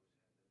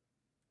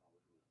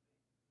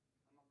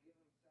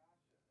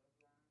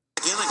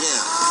 Again.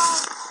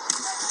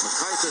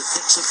 MacArthur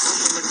kicks it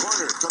clean in the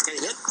corner. Took a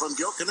hit from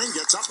Jokinen,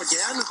 gets up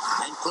again,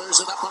 and clears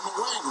it up on the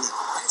wing.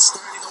 That's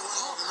starting to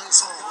well, and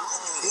there's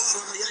blood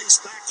on the ice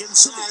back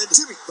inside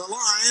the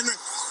line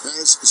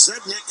as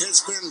Zednik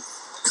has been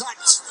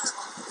cut.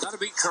 Got to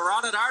be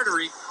carotid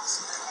artery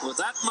with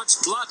that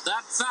much blood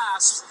that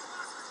fast.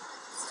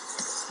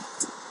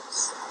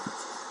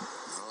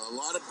 A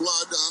lot of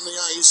blood on the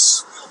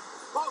ice.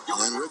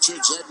 And Richard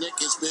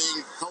Zednik is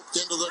being helped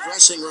into the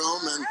dressing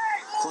room, and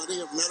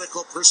plenty of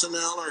medical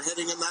personnel are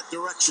heading in that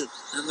direction.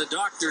 And the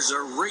doctors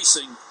are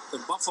racing, the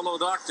Buffalo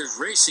doctors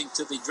racing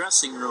to the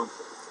dressing room.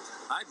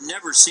 I've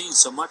never seen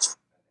so much.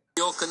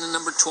 Jokinen,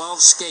 number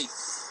 12, skate.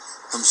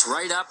 Comes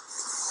right up,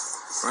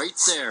 right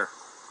there.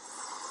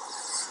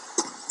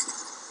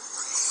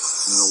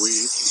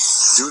 We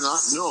do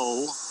not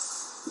know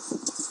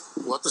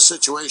what the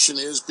situation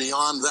is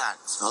beyond that,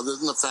 other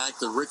than the fact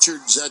that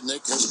Richard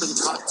Zednik has been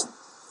cut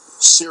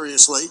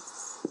seriously.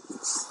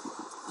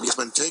 He's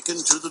been taken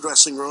to the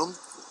dressing room,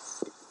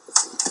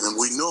 and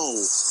we know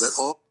that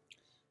all...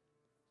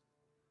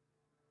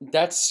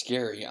 That's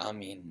scary. I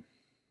mean,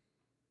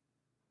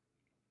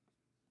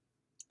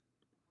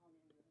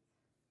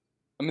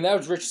 that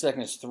was Rich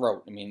Zednik's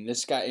throat.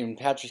 This guy in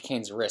Patrick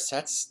Kane's wrist.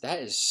 That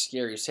is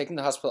scary. He was taken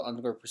to the hospital to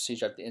undergo a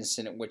procedure after the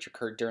incident, which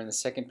occurred during the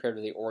second period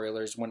of the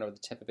Oilers' win over the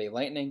Tampa Bay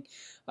Lightning.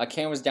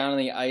 Kane was down on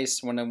the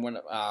ice when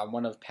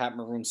one of Pat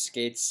Maroon's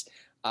skates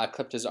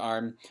clipped his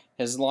arm.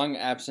 His long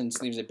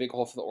absence leaves a big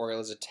hole for the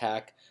Orioles'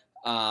 attack.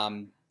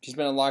 He's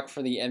been a lock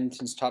for the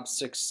Edmonton's top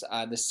 6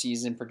 this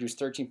season, produced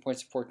 13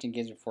 points in 14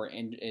 games before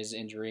his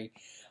injury.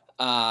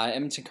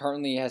 Edmonton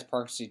currently has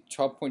approximately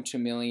 $12.2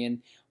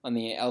 million on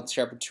the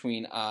LTR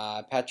between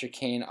Patrick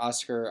Kane,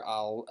 Oscar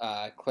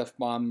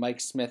Cliffbaum,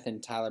 Mike Smith,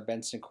 and Tyler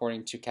Benson,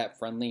 according to Cap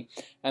Friendly.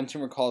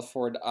 Edmonton recalled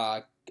forward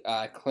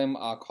Klim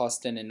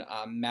Kostin and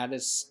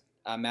Mattis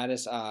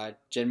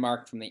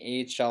Genmark from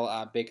the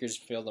AHL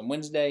Bakersfield on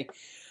Wednesday.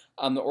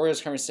 The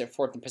Orioles currently sit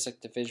fourth in the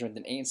Pacific Division with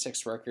an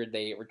 8-6 record.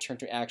 They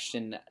returned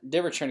action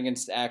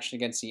against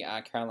the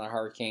Carolina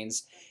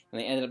Hurricanes,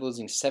 and they ended up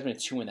losing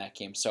 7-2 in that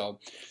game. So,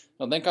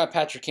 well, thank God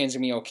Patrick Kane's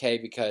gonna be okay,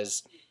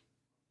 because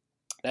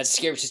that's a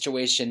scary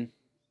situation.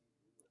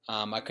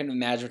 I couldn't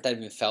imagine what that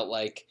even felt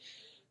like.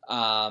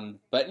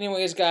 But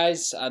anyways,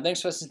 guys,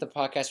 thanks for listening to the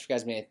podcast. If you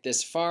guys made it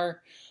this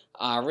far,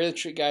 really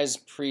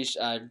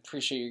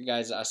appreciate you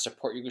guys'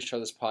 support. You can show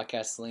this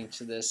podcast the link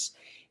to this.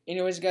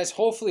 Anyways, guys,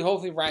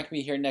 hopefully rank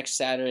me here next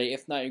Saturday.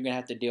 If not, you're gonna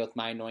have to deal with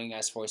my annoying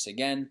ass voice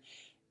again.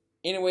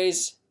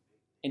 Anyways,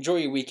 enjoy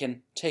your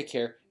weekend. Take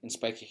care and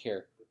spike your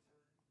hair.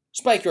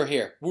 Spike your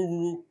hair. Woo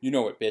woo woo. You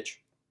know it, bitch.